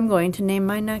like I'm going to name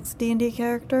my next D&D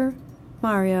character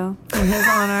Mario in his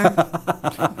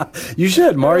honor. You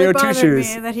should. Mario Two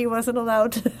Shoes. Me that he wasn't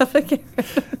allowed to have a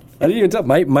character. I didn't even tell.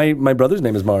 My brother's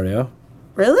name is Mario.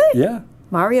 Really? Yeah.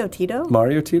 Mario Tito?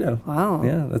 Mario Tito. Wow.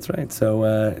 Yeah, that's right.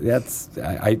 So that's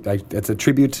it's a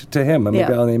tribute to him. Maybe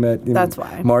I'll name it. That's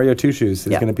why. Mario Two Shoes is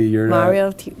going to be your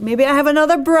Mario. Maybe I have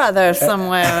another brother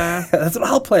somewhere. That's what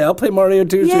I'll play. I'll play Mario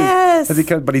Two Shoes. Yes.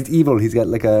 But he's evil. He's got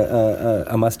like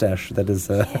a mustache that is.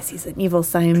 Yes, he's an evil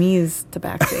Siamese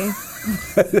tabaxi.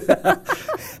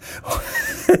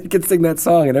 He can sing that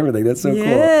song and everything. That's so cool.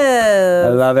 Yes. I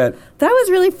love it. That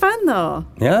was really fun, though.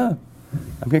 Yeah.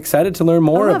 I'm excited to learn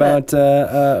more about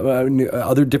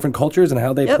other different cultures and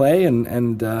how they play,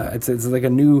 and it's like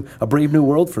a brave new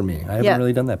world for me. I haven't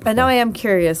really done that before. And now I am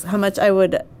curious how much I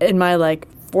would, in my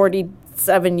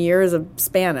 47 years of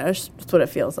Spanish, that's what it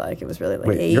feels like. It was really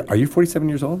Wait, 8. Are you 47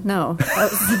 years old? No.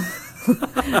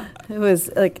 It was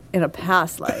like in a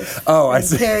past life. Oh, I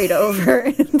see. Carried over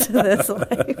into this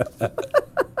life.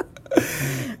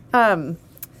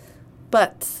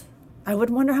 But I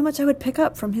would wonder how much I would pick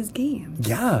up from his games.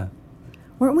 Yeah.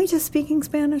 Weren't we just speaking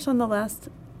Spanish on the last?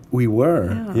 We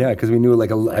were. Yeah, because we knew I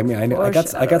got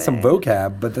some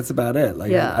vocab, but that's about it.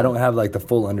 I don't have the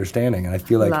full understanding, and I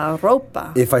feel like La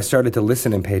ropa. if I started to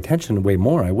listen and pay attention way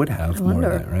more, I would have more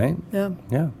of that, right? Yeah.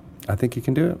 Yeah. I think you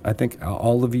can do it. I think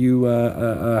all of you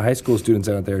high school students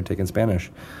out there taking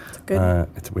Spanish, it's good.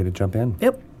 It's a way to jump in.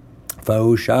 Yep.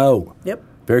 Faux show. Yep.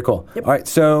 Very cool. Yep. All right.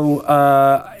 So,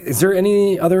 is there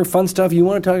any other fun stuff you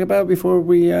want to talk about before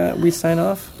we sign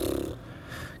off?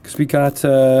 Because we got,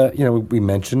 we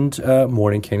mentioned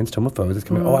Morning Canaan's Tome of Foes. It's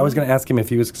coming. I was going to ask him if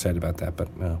he was excited about that, but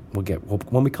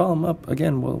when we call him up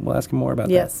again, we'll ask him more about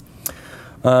that. Yes.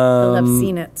 He'll have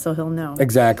seen it, so he'll know.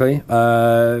 Exactly.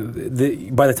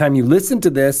 By the time you listen to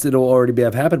this, it'll already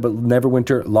have happened, but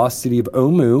Neverwinter Lost City of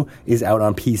Omu is out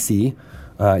on PC.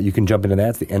 You can jump into that.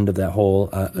 It's the end of that whole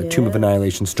Tomb of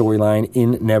Annihilation storyline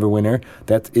in Neverwinter.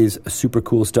 That is super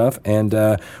cool stuff, and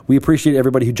we appreciate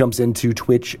everybody who jumps into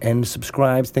Twitch and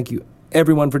subscribes. Thank you,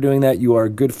 everyone, for doing that. You are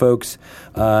good folks,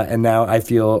 and now I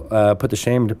feel put to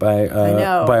shame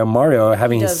by Mario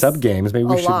having his sub games. Maybe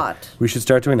we should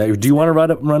start doing that. Do you want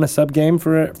to run a sub game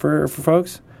for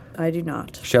folks? I do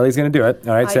not. Shelly's going to do it.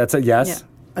 All right, so that's a yes.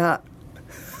 Yeah.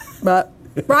 But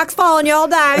rocks falling, y'all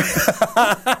die.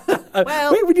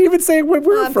 Well, wait, we didn't even say where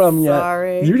we're from yet.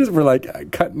 Sorry. You just were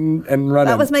cutting and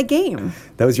running. That was my game.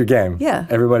 That was your game. Yeah.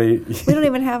 Everybody. We don't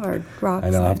even have our rocks. I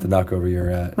know. I'll have to knock over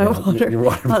your water. Your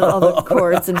water on bottle. all the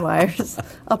cords and wires.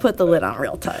 I'll put the lid on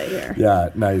real tight here. Yeah,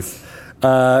 nice.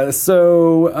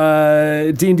 So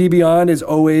D&D Beyond is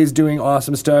always doing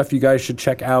awesome stuff. You guys should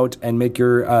check out and make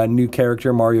your new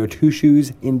character Mario Two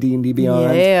Shoes in D&D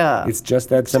Beyond. Yeah. It's just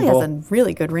that simple. It has a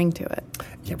really good ring to it.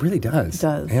 Yeah, it really does. It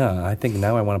does. Yeah, I think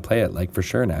now I want to play it for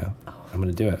sure now. I'm going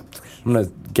to do it. I'm going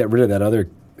to get rid of that other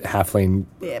halfling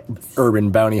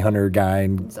urban bounty hunter guy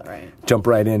and jump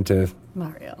right into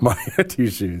Mario Two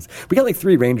Shoes. We got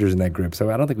 3 rangers in that group,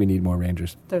 so I don't think we need more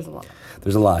rangers. There's a lot.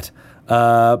 There's a lot.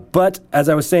 But as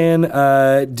I was saying,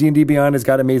 D&D Beyond has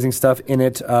got amazing stuff in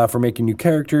it for making new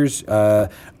characters.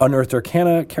 Unearthed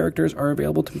Arcana characters are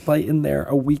available to play in there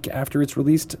a week after it's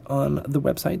released on the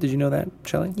website. Did you know that,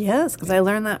 Shelley? Yes, because I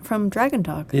learned that from Dragon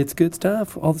Talk. It's good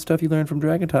stuff. All the stuff you learned from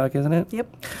Dragon Talk, isn't it?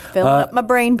 Yep. Filling up my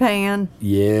brain pan.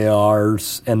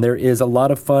 Yes. And there is a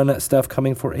lot of fun stuff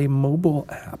coming for a mobile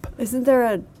app. Isn't there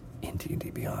a... In D&D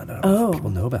Beyond. I don't know if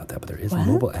people know about that, but there is a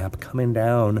mobile app coming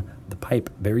down the pipe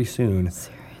very soon.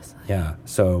 Seriously? Yeah.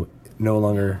 So no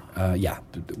longer,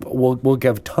 we'll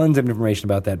give tons of information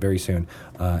about that very soon,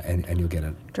 and you'll get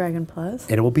it. Dragon Plus?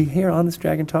 And it will be here on this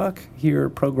Dragon Talk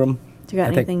program. Do you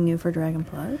got anything new for Dragon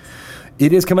Plus?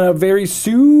 It is coming out very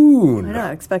soon. I know.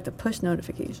 I expect a push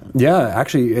notification. Yeah,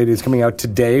 actually, it is coming out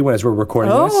today as we're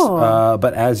recording this.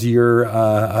 But as you're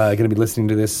going to be listening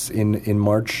to this in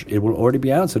March, it will already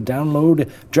be out. So download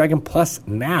Dragon Plus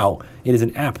now. It is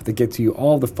an app that gets you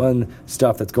all the fun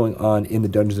stuff that's going on in the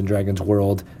Dungeons & Dragons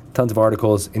world. Tons of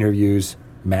articles, interviews,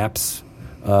 maps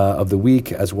of the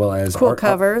week, as well as cool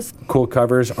covers,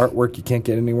 artwork you can't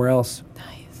get anywhere else.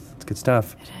 Nice. It's good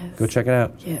stuff. It is. Go check it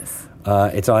out. Yes.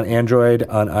 It's on Android,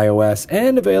 on iOS,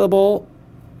 and available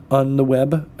on the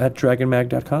web at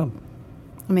dragonmag.com.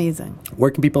 Amazing. Where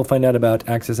can people find out about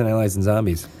Axis and Allies and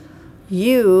Zombies?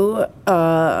 You,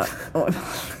 right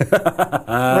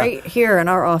here in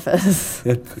our office.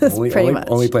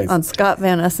 Only place. On Scott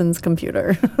Van Essen's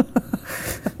computer.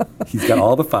 He's got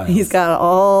all the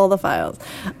files.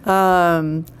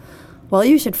 Well,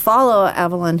 you should follow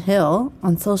Avalon Hill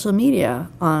on social media,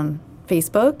 on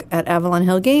Facebook at Avalon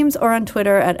Hill Games or on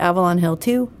Twitter at Avalon Hill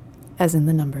 2. as in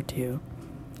the number 2.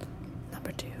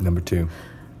 Number 2. Number 2.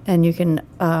 And you can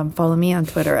follow me on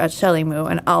Twitter at ShellyMoo,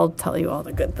 and I'll tell you all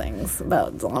the good things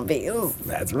about zombies.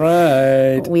 That's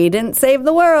right. We didn't save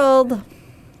the world.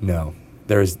 No.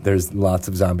 There's lots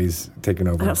of zombies taking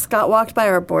over. Scott walked by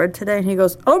our board today, and he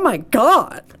goes, "Oh my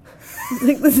God."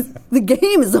 Like, the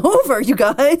game is over, you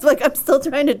guys. Like, I'm still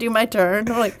trying to do my turn.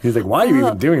 I'm like, He's like, why are you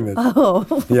even doing this?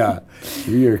 Oh. Yeah.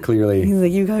 You're clearly... He's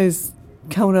like, you guys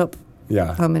count up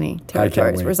Yeah. how many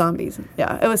territories were zombies.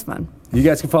 Yeah, it was fun. You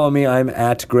guys can follow me. I'm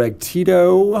at Greg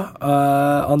Tito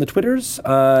on the Twitters.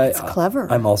 That's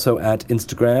clever. I'm also at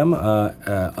Instagram,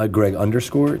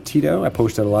 Greg_Tito. I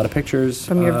posted a lot of pictures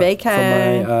from your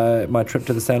vacay, from my trip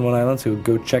to the San Juan Islands. So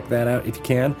go check that out if you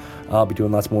can. I'll be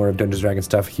doing lots more of Dungeons & Dragons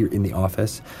stuff here in the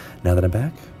office now that I'm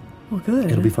back. Well,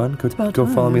 good. It'll be fun. Go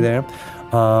follow me there.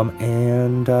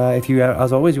 And if you,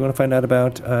 as always, you want to find out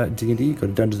about D&D, go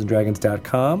to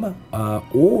DungeonsandDragons.com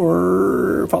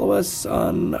or follow us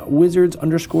on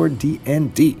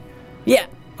Wizards_DND. Yeah.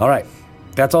 All right.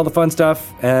 That's all the fun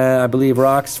stuff. I believe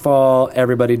rocks fall,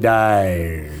 everybody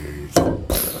dies.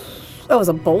 That was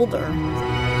a boulder.